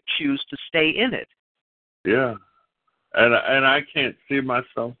if you choose to stay in it. Yeah. And I can't see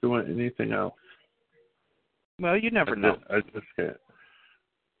myself doing anything else. Well, you never know. I just can't.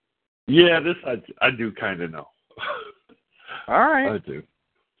 Yeah, this I do kind of know. All right. I do.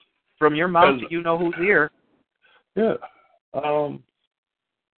 From your mouth to you know who's ear. Yeah.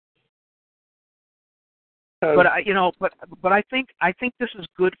 But I think this is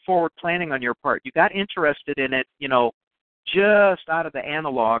good forward planning on your part. You got interested in it, just out of the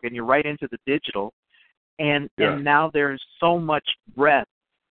analog, and you're right into the digital, and now there's so much breadth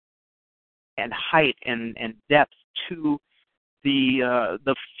and height and depth to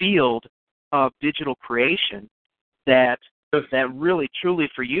the field of digital creation that really truly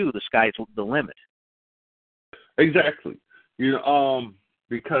for you the sky's the limit. Exactly.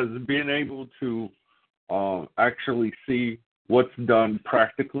 Because being able to actually see what's done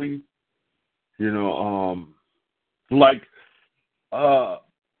practically, like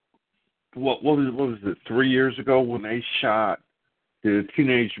what was it 3 years ago when they shot the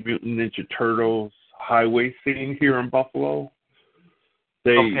Teenage Mutant Ninja Turtles highway scene here in Buffalo?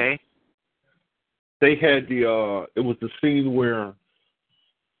 They had it was the scene where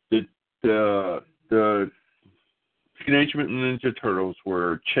the Teenage Mutant Ninja Turtles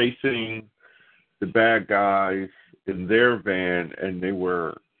were chasing the bad guys in their van, and they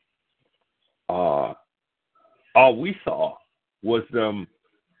were all we saw was them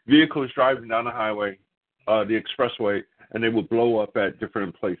vehicles driving down the highway, the expressway, and they would blow up at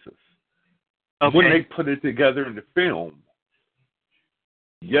different places. Okay. When they put it together in the film,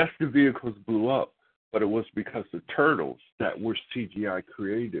 yes, the vehicles blew up, but it was because the turtles that were CGI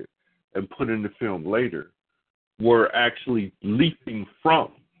created and put in the film later were actually leaping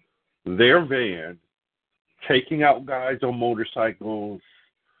from their van, taking out guys on motorcycles.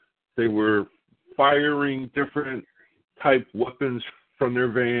 They were firing different type weapons from their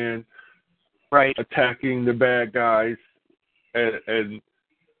van, right, attacking the bad guys, and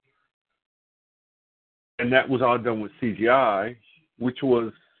that was all done with CGI, which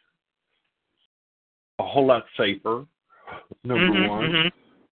was a whole lot safer, number one,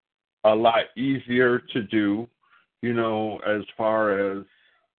 a lot easier to do, as far as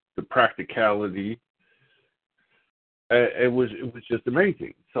the practicality. It was just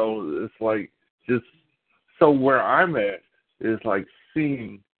amazing. So it's like so where I'm at is like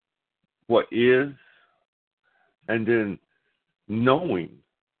seeing what is, and then knowing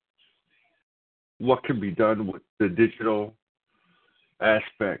what can be done with the digital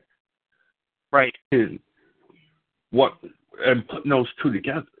aspect, right? And putting those two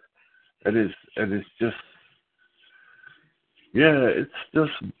together, and it's just it's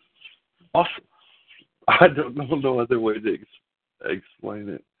just awesome. I don't know no other way to explain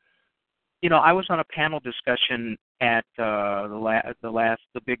it. I was on a panel discussion at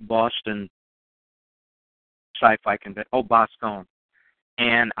the big Boston sci-fi convention, Boscone,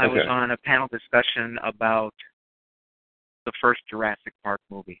 and I was on a panel discussion about the first Jurassic Park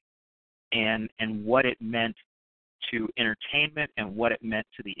movie, and what it meant to entertainment and what it meant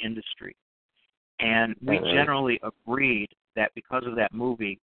to the industry. And we generally agreed that because of that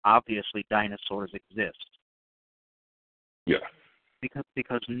movie, obviously dinosaurs exist. Yeah.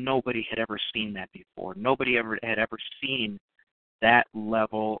 Because nobody had ever seen that before. Nobody had ever seen that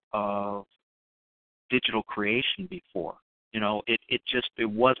level of digital creation before. It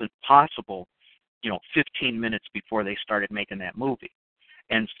wasn't possible, 15 minutes before they started making that movie.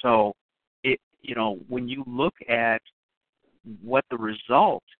 And so when you look at what the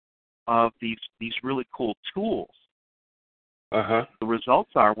result of these really cool tools, the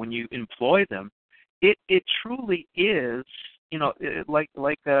results are when you employ them, it truly is, like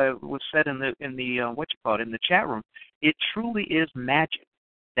was said in the in the chat room, it truly is magic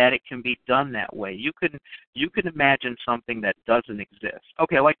that it can be done that way. You can imagine something that doesn't exist.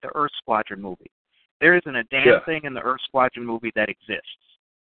 Okay, like the Earth Squadron movie. There isn't a damn thing in the Earth Squadron movie that exists.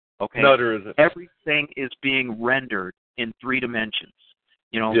 Okay, no, there isn't. Everything is being rendered in 3 dimensions.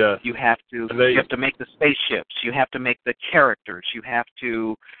 You have to make the spaceships. You have to make the characters. You have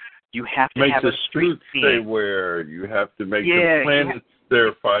to make have the a street suits they wear. You have to make the planets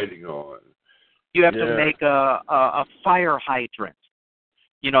they're fighting on. You have to make a fire hydrant.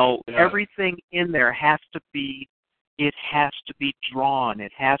 Everything in there has to be. It has to be drawn.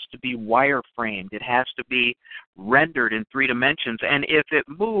 It has to be wireframed. It has to be rendered in 3 dimensions. And if it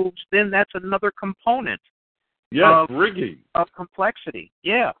moves, then that's another component. Yeah, rigging of complexity.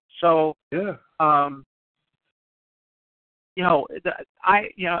 Yeah. So. Yeah.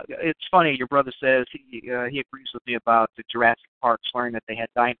 It's funny. Your brother says he agrees with me about the Jurassic Park, swearing that they had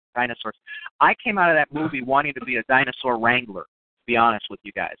dinosaurs. I came out of that movie wanting to be a dinosaur wrangler. To be honest with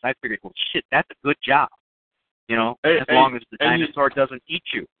you guys, I figured, well, shit, that's a good job. As long as the dinosaur doesn't eat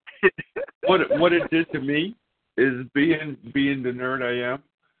you. What it did to me is being the nerd I am.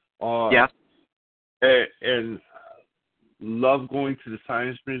 And love going to the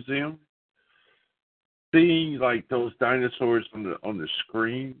science museum. Seeing like those dinosaurs on the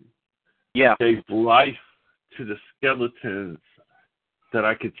screen, gave life to the skeletons that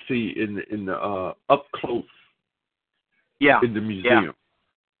I could see in the up close in the museum. Yeah.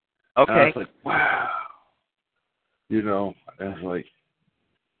 Okay. And I was like, wow. You know, I was like,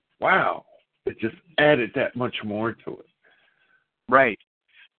 wow. It just added that much more to it. Right.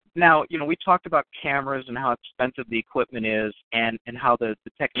 Now, we talked about cameras and how expensive the equipment is and how the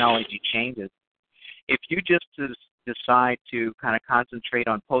technology changes. If you just decide to kind of concentrate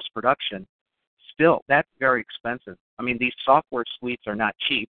on post-production, still, that's very expensive. I mean, these software suites are not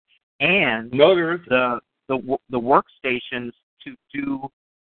cheap. And no, there isn't. The workstations to do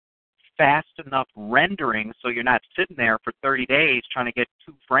fast enough rendering so you're not sitting there for 30 days trying to get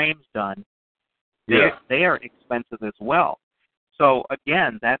 2 frames done, they are expensive as well. So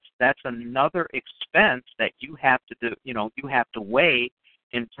again, that's another expense that you have to do. You have to weigh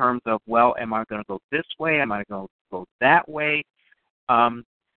in terms of, well, am I going to go this way? Am I going to go that way?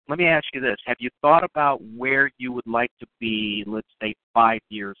 Let me ask you this: have you thought about where you would like to be, let's say, 5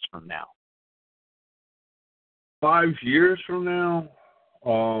 years from now? 5 years from now?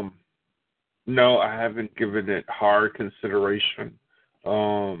 No, I haven't given it hard consideration.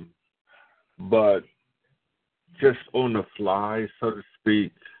 But just on the fly, so to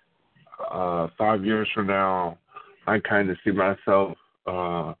speak, 5 years from now, I kind of see myself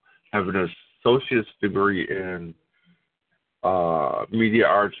having an associate's degree in media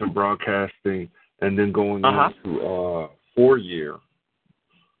arts and broadcasting, and then going on to 4-year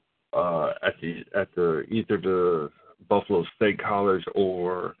at the either the Buffalo State College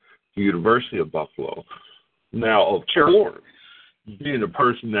or the University of Buffalo. Now, of course, being the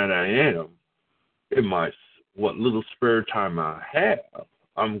person that I am, in what little spare time I have,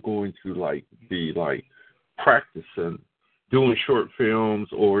 I'm going to be practicing, doing short films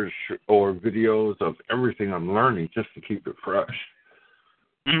or videos of everything I'm learning just to keep it fresh.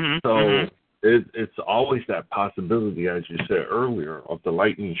 It's always that possibility, as you said earlier, of the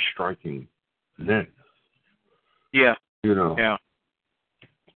lightning striking next. Yeah. Yeah.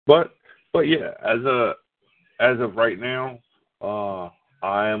 But yeah, as of right now,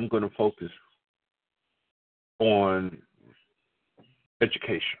 I am going to focus on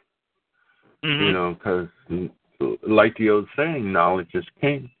education. Because like the old saying, knowledge is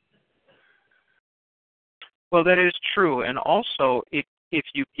king. Well, that is true. And also, if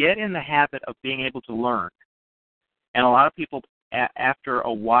you get in the habit of being able to learn, and a lot of people after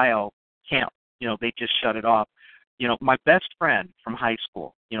a while can't, they just shut it off. My best friend from high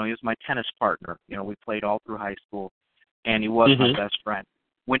school, he was my tennis partner. We played all through high school, and he was my best friend.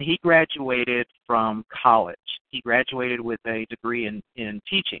 When he graduated from college, he graduated with a degree in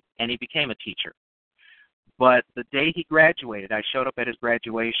teaching, and he became a teacher. But the day he graduated, I showed up at his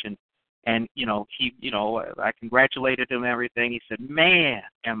graduation, and, I congratulated him and everything. He said, "Man,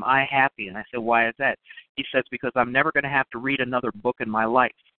 am I happy." And I said, "Why is that?" He says, "Because I'm never going to have to read another book in my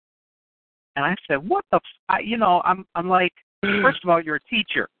life." And I said, "What the I'm like, first of all, you're a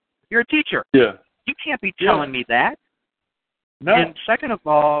teacher. You're a teacher. Yeah. You can't be telling me that. No. And second of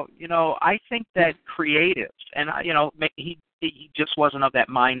all, I think that creatives, and, he just wasn't of that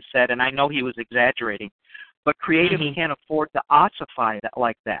mindset, and I know he was exaggerating, but creatives can't afford to ossify that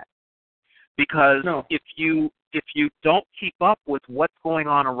like that. Because if you don't keep up with what's going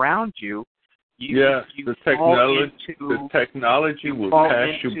on around you, the technology will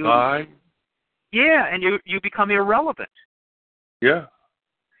pass you by. Yeah, and you become irrelevant. Yeah.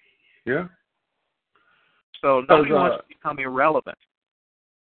 Yeah. So nobody wants to become irrelevant.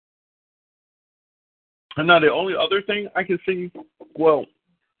 And now the only other thing I can see, well,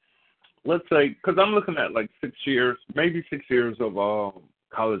 let's say, because I'm looking at 6 years, maybe 6 years of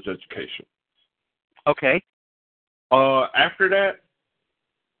college education. Okay. After that,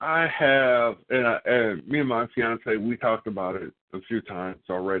 I have, and me and my fiance, we talked about it a few times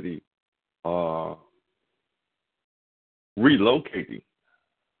already, relocating.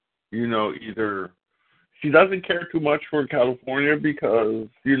 Either she doesn't care too much for California because,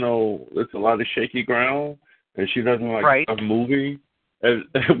 it's a lot of shaky ground, and she doesn't like moving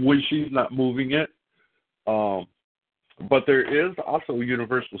when she's not moving it. But there is also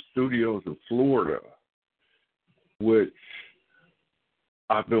Universal Studios in Florida, which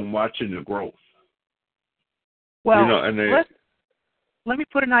I've been watching the growth. Well, let me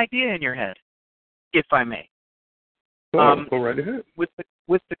put an idea in your head, if I may. Go right ahead. With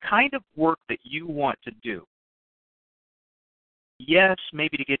the kind of work that you want to do, yes,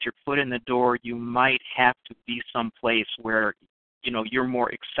 maybe to get your foot in the door, you might have to be someplace where, you're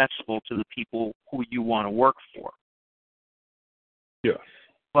more accessible to the people who you want to work for. Yes.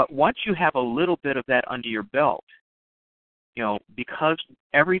 But once you have a little bit of that under your belt, because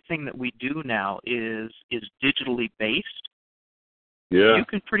everything that we do now is digitally based, Yeah. you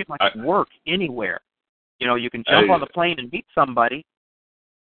can pretty much work anywhere. You can jump on the plane and meet somebody,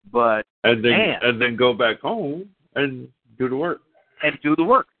 but and then go back home and do the work. Yeah.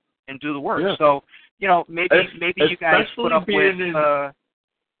 So, maybe you guys put up with.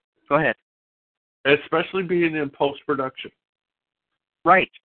 Go ahead. Especially being in post-production.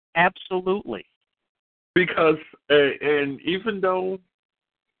 Right. Absolutely. Because, and even though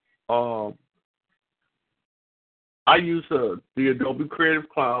I use the Adobe Creative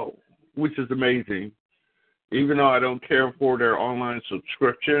Cloud, which is amazing, even though I don't care for their online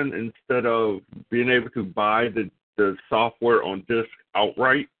subscription, instead of being able to buy the software on disc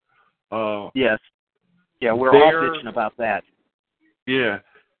outright. Yes. Yeah, we're all bitching about that. Yeah.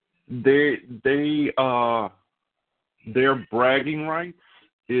 Their bragging rights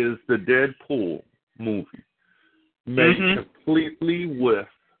is the Deadpool movie made completely with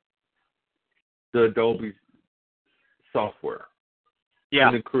the Adobe software. Yeah.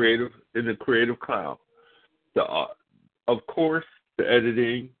 In the Creative Cloud. Of course, the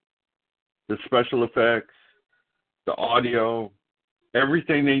editing, the special effects, the audio,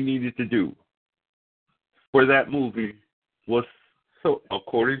 everything they needed to do for that movie was, so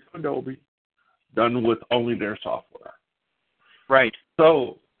according to Adobe, done with only their software. Right.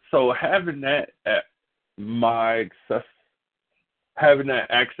 So having that having that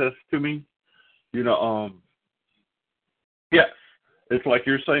access to me, yes, it's like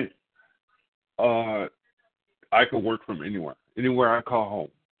you're saying. I could work from anywhere I call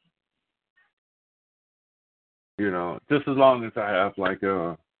home. Just as long as I have like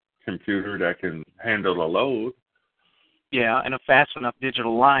a computer that can handle the load. Yeah, and a fast enough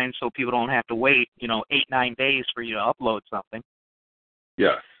digital line so people don't have to wait, 8-9 days for you to upload something.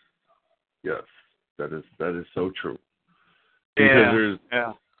 Yes, that is so true.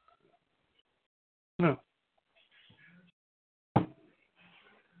 Yeah. No.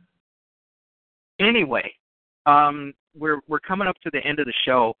 Anyway, we're coming up to the end of the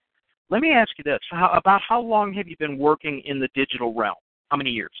show. Let me ask you this: about how long have you been working in the digital realm? How many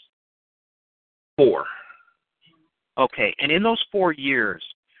years? 4. Okay, and in those 4 years,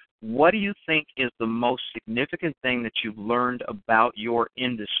 what do you think is the most significant thing that you've learned about your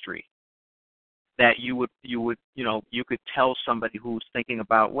industry that you could tell somebody who's thinking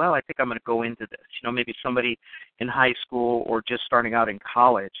about, well, I think I'm going to go into this. Maybe somebody in high school or just starting out in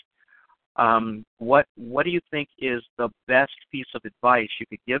college. What do you think is the best piece of advice you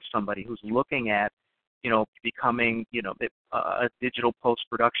could give somebody who's looking at, becoming, a digital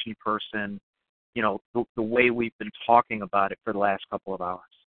post-production person, the way we've been talking about it for the last couple of hours?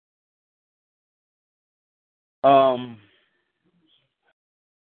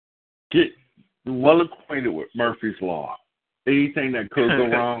 Get well acquainted with Murphy's Law. Anything that could go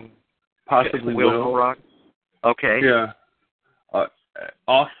wrong possibly will go wrong. Okay. Yeah.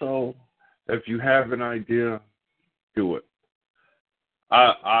 Also, if you have an idea, do it.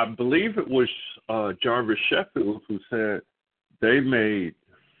 I believe it was Jarvis Sheffield who said they made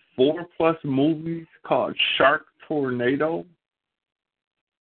 4+ movies called Shark Tornado.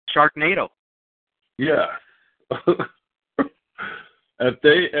 Sharknado. Yeah. If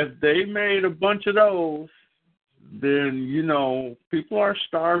they made a bunch of those, then people are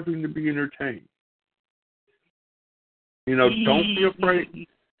starving to be entertained. Don't be afraid.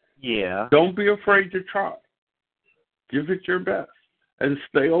 Yeah. Don't be afraid to try. Give it your best and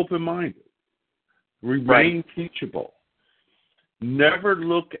stay open-minded. Remain teachable. Never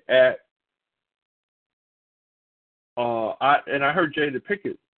look at. I heard Jada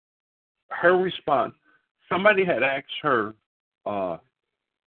Pickett. Her response. Somebody had asked her,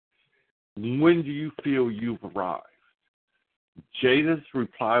 "When do you feel you've arrived?" Jada's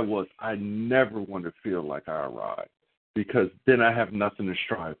reply was, "I never want to feel like I arrived, because then I have nothing to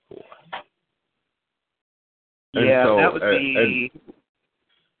strive for." Yeah, so, that would be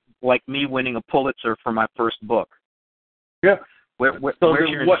like me winning a Pulitzer for my first book. Yeah. Where's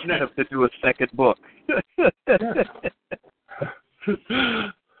your incentive to do a second book? I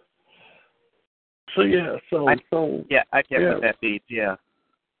get what that means. Yeah.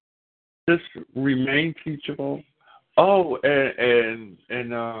 Just remain teachable. Oh, and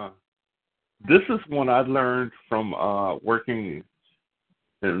this is one I learned from working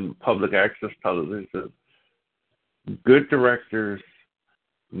in public access television. Good directors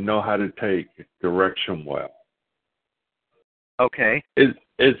know how to take direction well. Okay.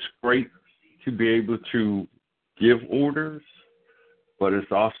 It's great to be able to give orders, but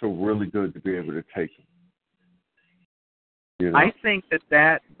it's also really good to be able to take them. I think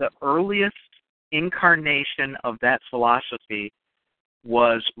that the earliest incarnation of that philosophy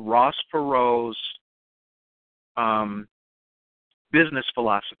was Ross Perot's business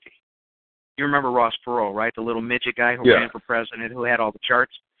philosophy. You remember Ross Perot, right? The little midget guy who ran for president, who had all the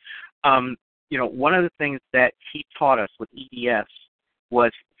charts. One of the things that he taught us with EDS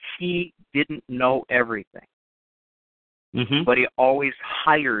was he didn't know everything. Mm-hmm. But he always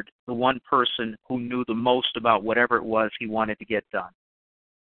hired the one person who knew the most about whatever it was he wanted to get done.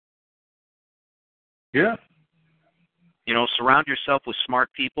 Yeah. Surround yourself with smart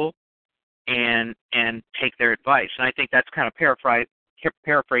people and take their advice. And I think that's kind of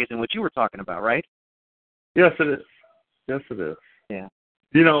paraphrasing what you were talking about, right? Yes, it is. Yes, it is. Yeah.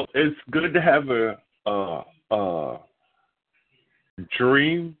 It's good to have a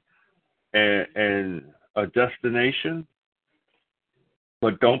dream and a destination,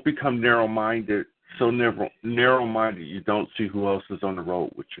 but don't become narrow-minded, so narrow-minded you don't see who else is on the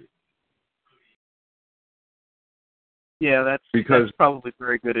road with you. Yeah, that's probably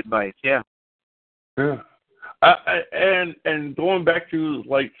very good advice. Yeah. Yeah. And going back to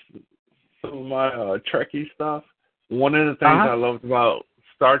like some of my Trekkie stuff, one of the things I loved about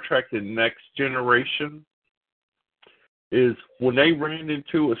Star Trek: The Next Generation is when they ran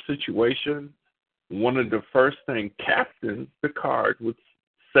into a situation, one of the first things Captain Picard would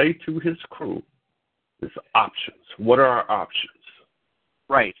say to his crew is options. What are our options?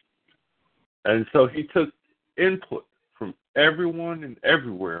 Right. And so he took input from everyone and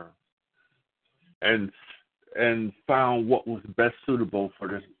everywhere and found what was best suitable for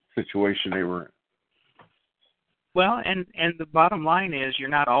the situation they were in. Well, and the bottom line is you're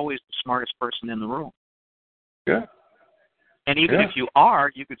not always the smartest person in the room. Yeah. And even if you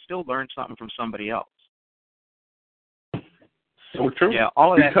are, you could still learn something from somebody else. So true. Yeah,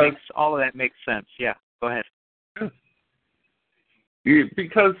 all of that makes sense. Yeah, go ahead. Yeah,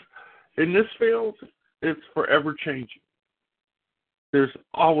 because in this field, it's forever changing. There's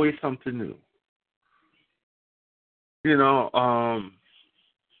always something new.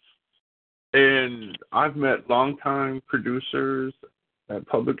 And I've met longtime producers at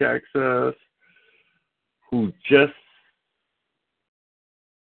Public Access who just,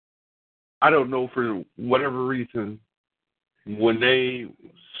 I don't know, for whatever reason, when they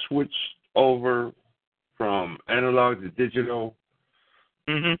switched over from analog to digital,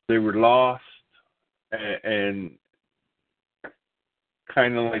 they were lost and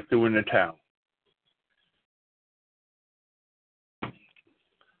kind of like threw in the towel.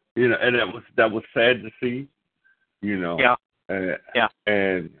 And that was sad to see, Yeah.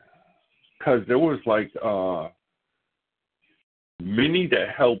 And because there was like many that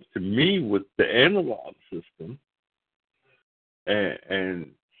helped me with the analog system, and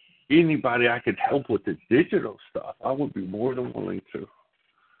anybody I could help with the digital stuff, I would be more than willing to.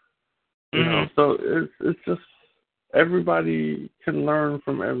 So it's just everybody can learn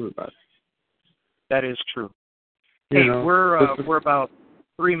from everybody. That is true. Hey, we're about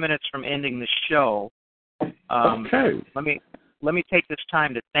 3 minutes from ending the show. Okay. Let me take this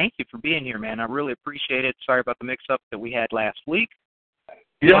time to thank you for being here, man. I really appreciate it. Sorry about the mix-up that we had last week.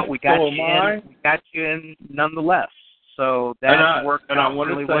 Yeah, we got you in nonetheless. So that worked out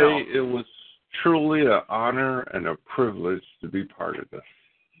really well. And I want to say it was truly an honor and a privilege to be part of this.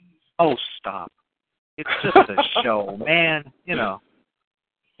 Oh, stop. It's just a show, man.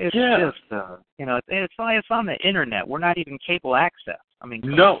 It's just, it's on the internet. We're not even cable access. I mean,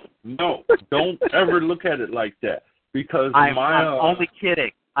 no, don't ever look at it like that. Because I'm only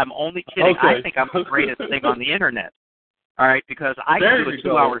kidding. Okay. I think I'm the greatest thing on the internet. All right, because I can do a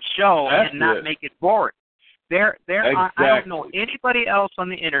 2-hour show and not make it boring. Exactly. I don't know anybody else on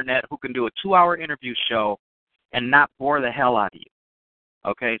the internet who can do a 2-hour interview show and not bore the hell out of you.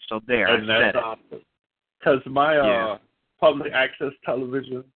 Okay, so there. And that's awesome. Because my public access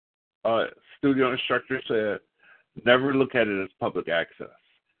television studio instructor said, never look at it as public access.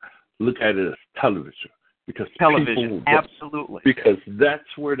 Look at it as television. Because television, absolutely. Because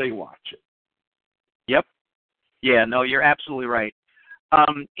that's where they watch it. Yep. Yeah, no, you're absolutely right.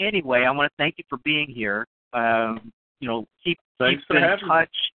 Anyway, I want to thank you for being here. Keep in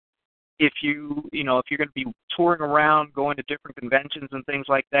touch. If you're going to be touring around, going to different conventions and things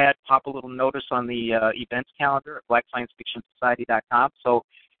like that, pop a little notice on the events calendar at BlackScienceFictionSociety.com. So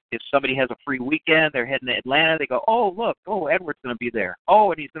if somebody has a free weekend, they're heading to Atlanta, they go, Edward's going to be there.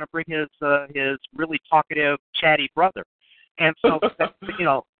 And he's going to bring his really talkative, chatty brother. And so,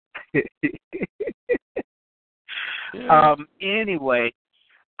 anyway,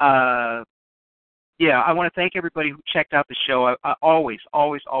 I want to thank everybody who checked out the show. I always,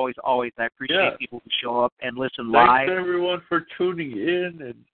 I appreciate people who show up and listen live. Thanks everyone for tuning in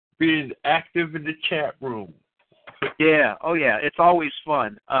and being active in the chat room. Yeah. Oh, yeah. It's always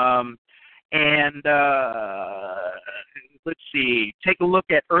fun. And let's see. Take a look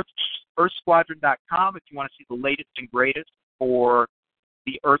at EarthSquadron.com if you want to see the latest and greatest for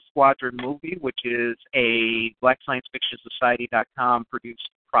the Earth Squadron movie, which is a BlackScienceFictionSociety.com produced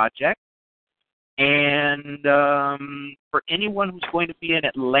project. And for anyone who's going to be in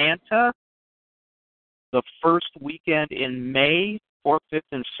Atlanta the first weekend in May, 4th, 5th,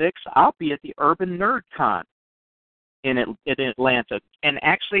 and 6th, I'll be at the Urban Nerd Con in Atlanta. And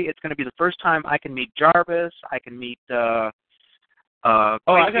actually, it's going to be the first time I can meet Jarvis. I can meet I got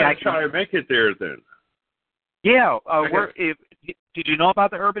to try to make it there then. Yeah. Did you know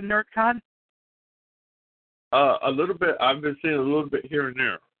about the Urban Nerd Con? A little bit. I've been seeing a little bit here and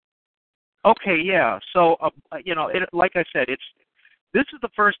there. Okay, yeah. So, like I said, this is the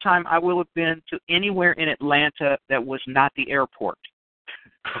first time I will have been to anywhere in Atlanta that was not the airport.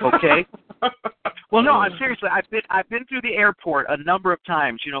 Okay. Well, no, I'm seriously. I've been through the airport a number of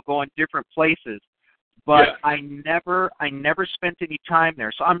times. Going different places, but yeah. I never spent any time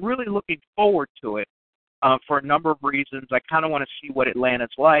there. So I'm really looking forward to it for a number of reasons. I kind of want to see what Atlanta's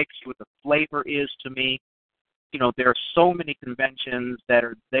like, see what the flavor is to me. There are so many conventions that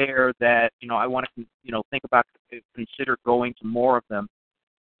are there that, I want to, think about, consider going to more of them.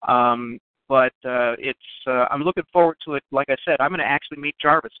 But I'm looking forward to it. Like I said, I'm going to actually meet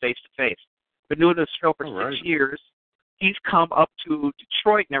Jarvis face to face. Been doing this show for 6 years. He's come up to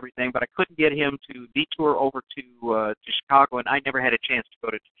Detroit and everything, but I couldn't get him to detour over to Chicago, and I never had a chance to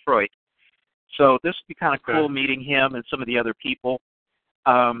go to Detroit. So this would be kind of cool meeting him and some of the other people.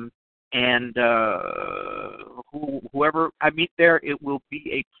 And whoever I meet there, it will be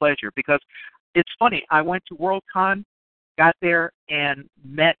a pleasure. Because it's funny, I went to Worldcon, got there, and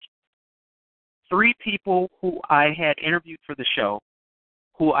met 3 people who I had interviewed for the show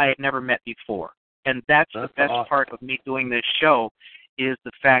who I had never met before. And that's the best awesome. Part of me doing this show is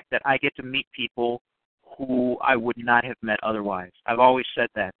the fact that I get to meet people who I would not have met otherwise. I've always said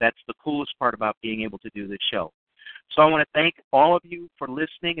that. That's the coolest part about being able to do this show. So I want to thank all of you for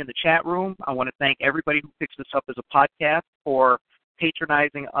listening in the chat room. I want to thank everybody who picks this up as a podcast for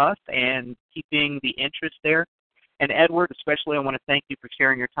patronizing us and keeping the interest there. And Edward, especially, I want to thank you for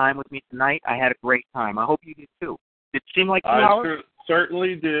sharing your time with me tonight. I had a great time. I hope you did too. Did it seem like 2 hours? I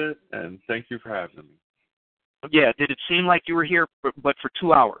certainly did, and thank you for having me. Yeah, did it seem like you were here but for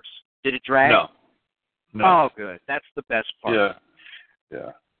 2 hours? Did it drag? No. Oh, good. That's the best part.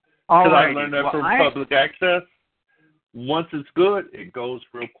 Yeah. All right. I learned that from public access. Once it's good, it goes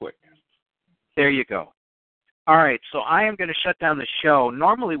real quick. There you go. All right, so I am going to shut down the show.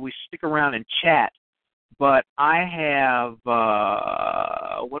 Normally we stick around and chat, but I have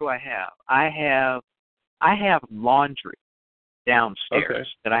what do I have? I have laundry downstairs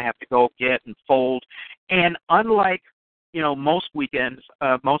that I have to go get and fold. And unlike most weekends,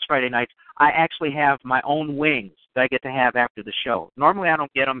 most Friday nights, I actually have my own wings that I get to have after the show. Normally I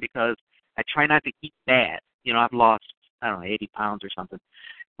don't get them because I try not to eat bad. I've lost 80 pounds or something.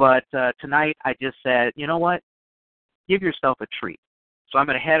 But tonight I just said, you know what? Give yourself a treat. So I'm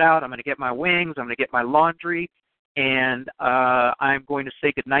going to head out. I'm going to get my wings. I'm going to get my laundry. And I'm going to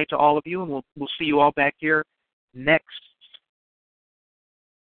say goodnight to all of you. And we'll see you all back here next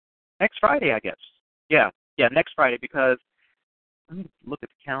Friday, I guess. Yeah, next Friday, because let me look at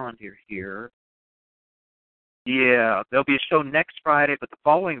the calendar here. Yeah, there'll be a show next Friday, but the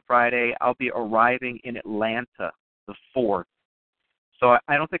following Friday I'll be arriving in Atlanta the 4th. So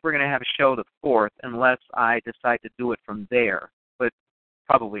I don't think we're going to have a show the 4th unless I decide to do it from there, but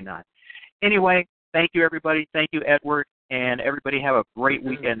probably not. Anyway, thank you, everybody. Thank you, Edward, and everybody have a great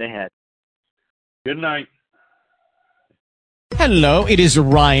weekend ahead. Good night. Hello, it is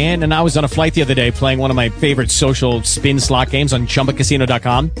Ryan, and I was on a flight the other day playing one of my favorite social spin slot games on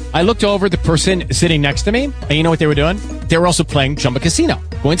ChumbaCasino.com. I looked over at the person sitting next to me, and you know what they were doing? They were also playing Chumba Casino.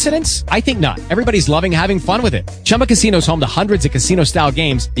 Coincidence? I think not. Everybody's loving having fun with it. Chumba Casino is home to hundreds of casino-style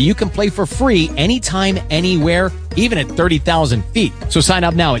games that you can play for free anytime, anywhere, even at 30,000 feet. So sign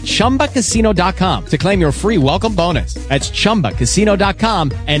up now at ChumbaCasino.com to claim your free welcome bonus. That's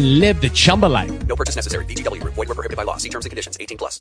ChumbaCasino.com and live the Chumba life. No purchase necessary. VGW. Void where prohibited by law. See terms and conditions. 18+.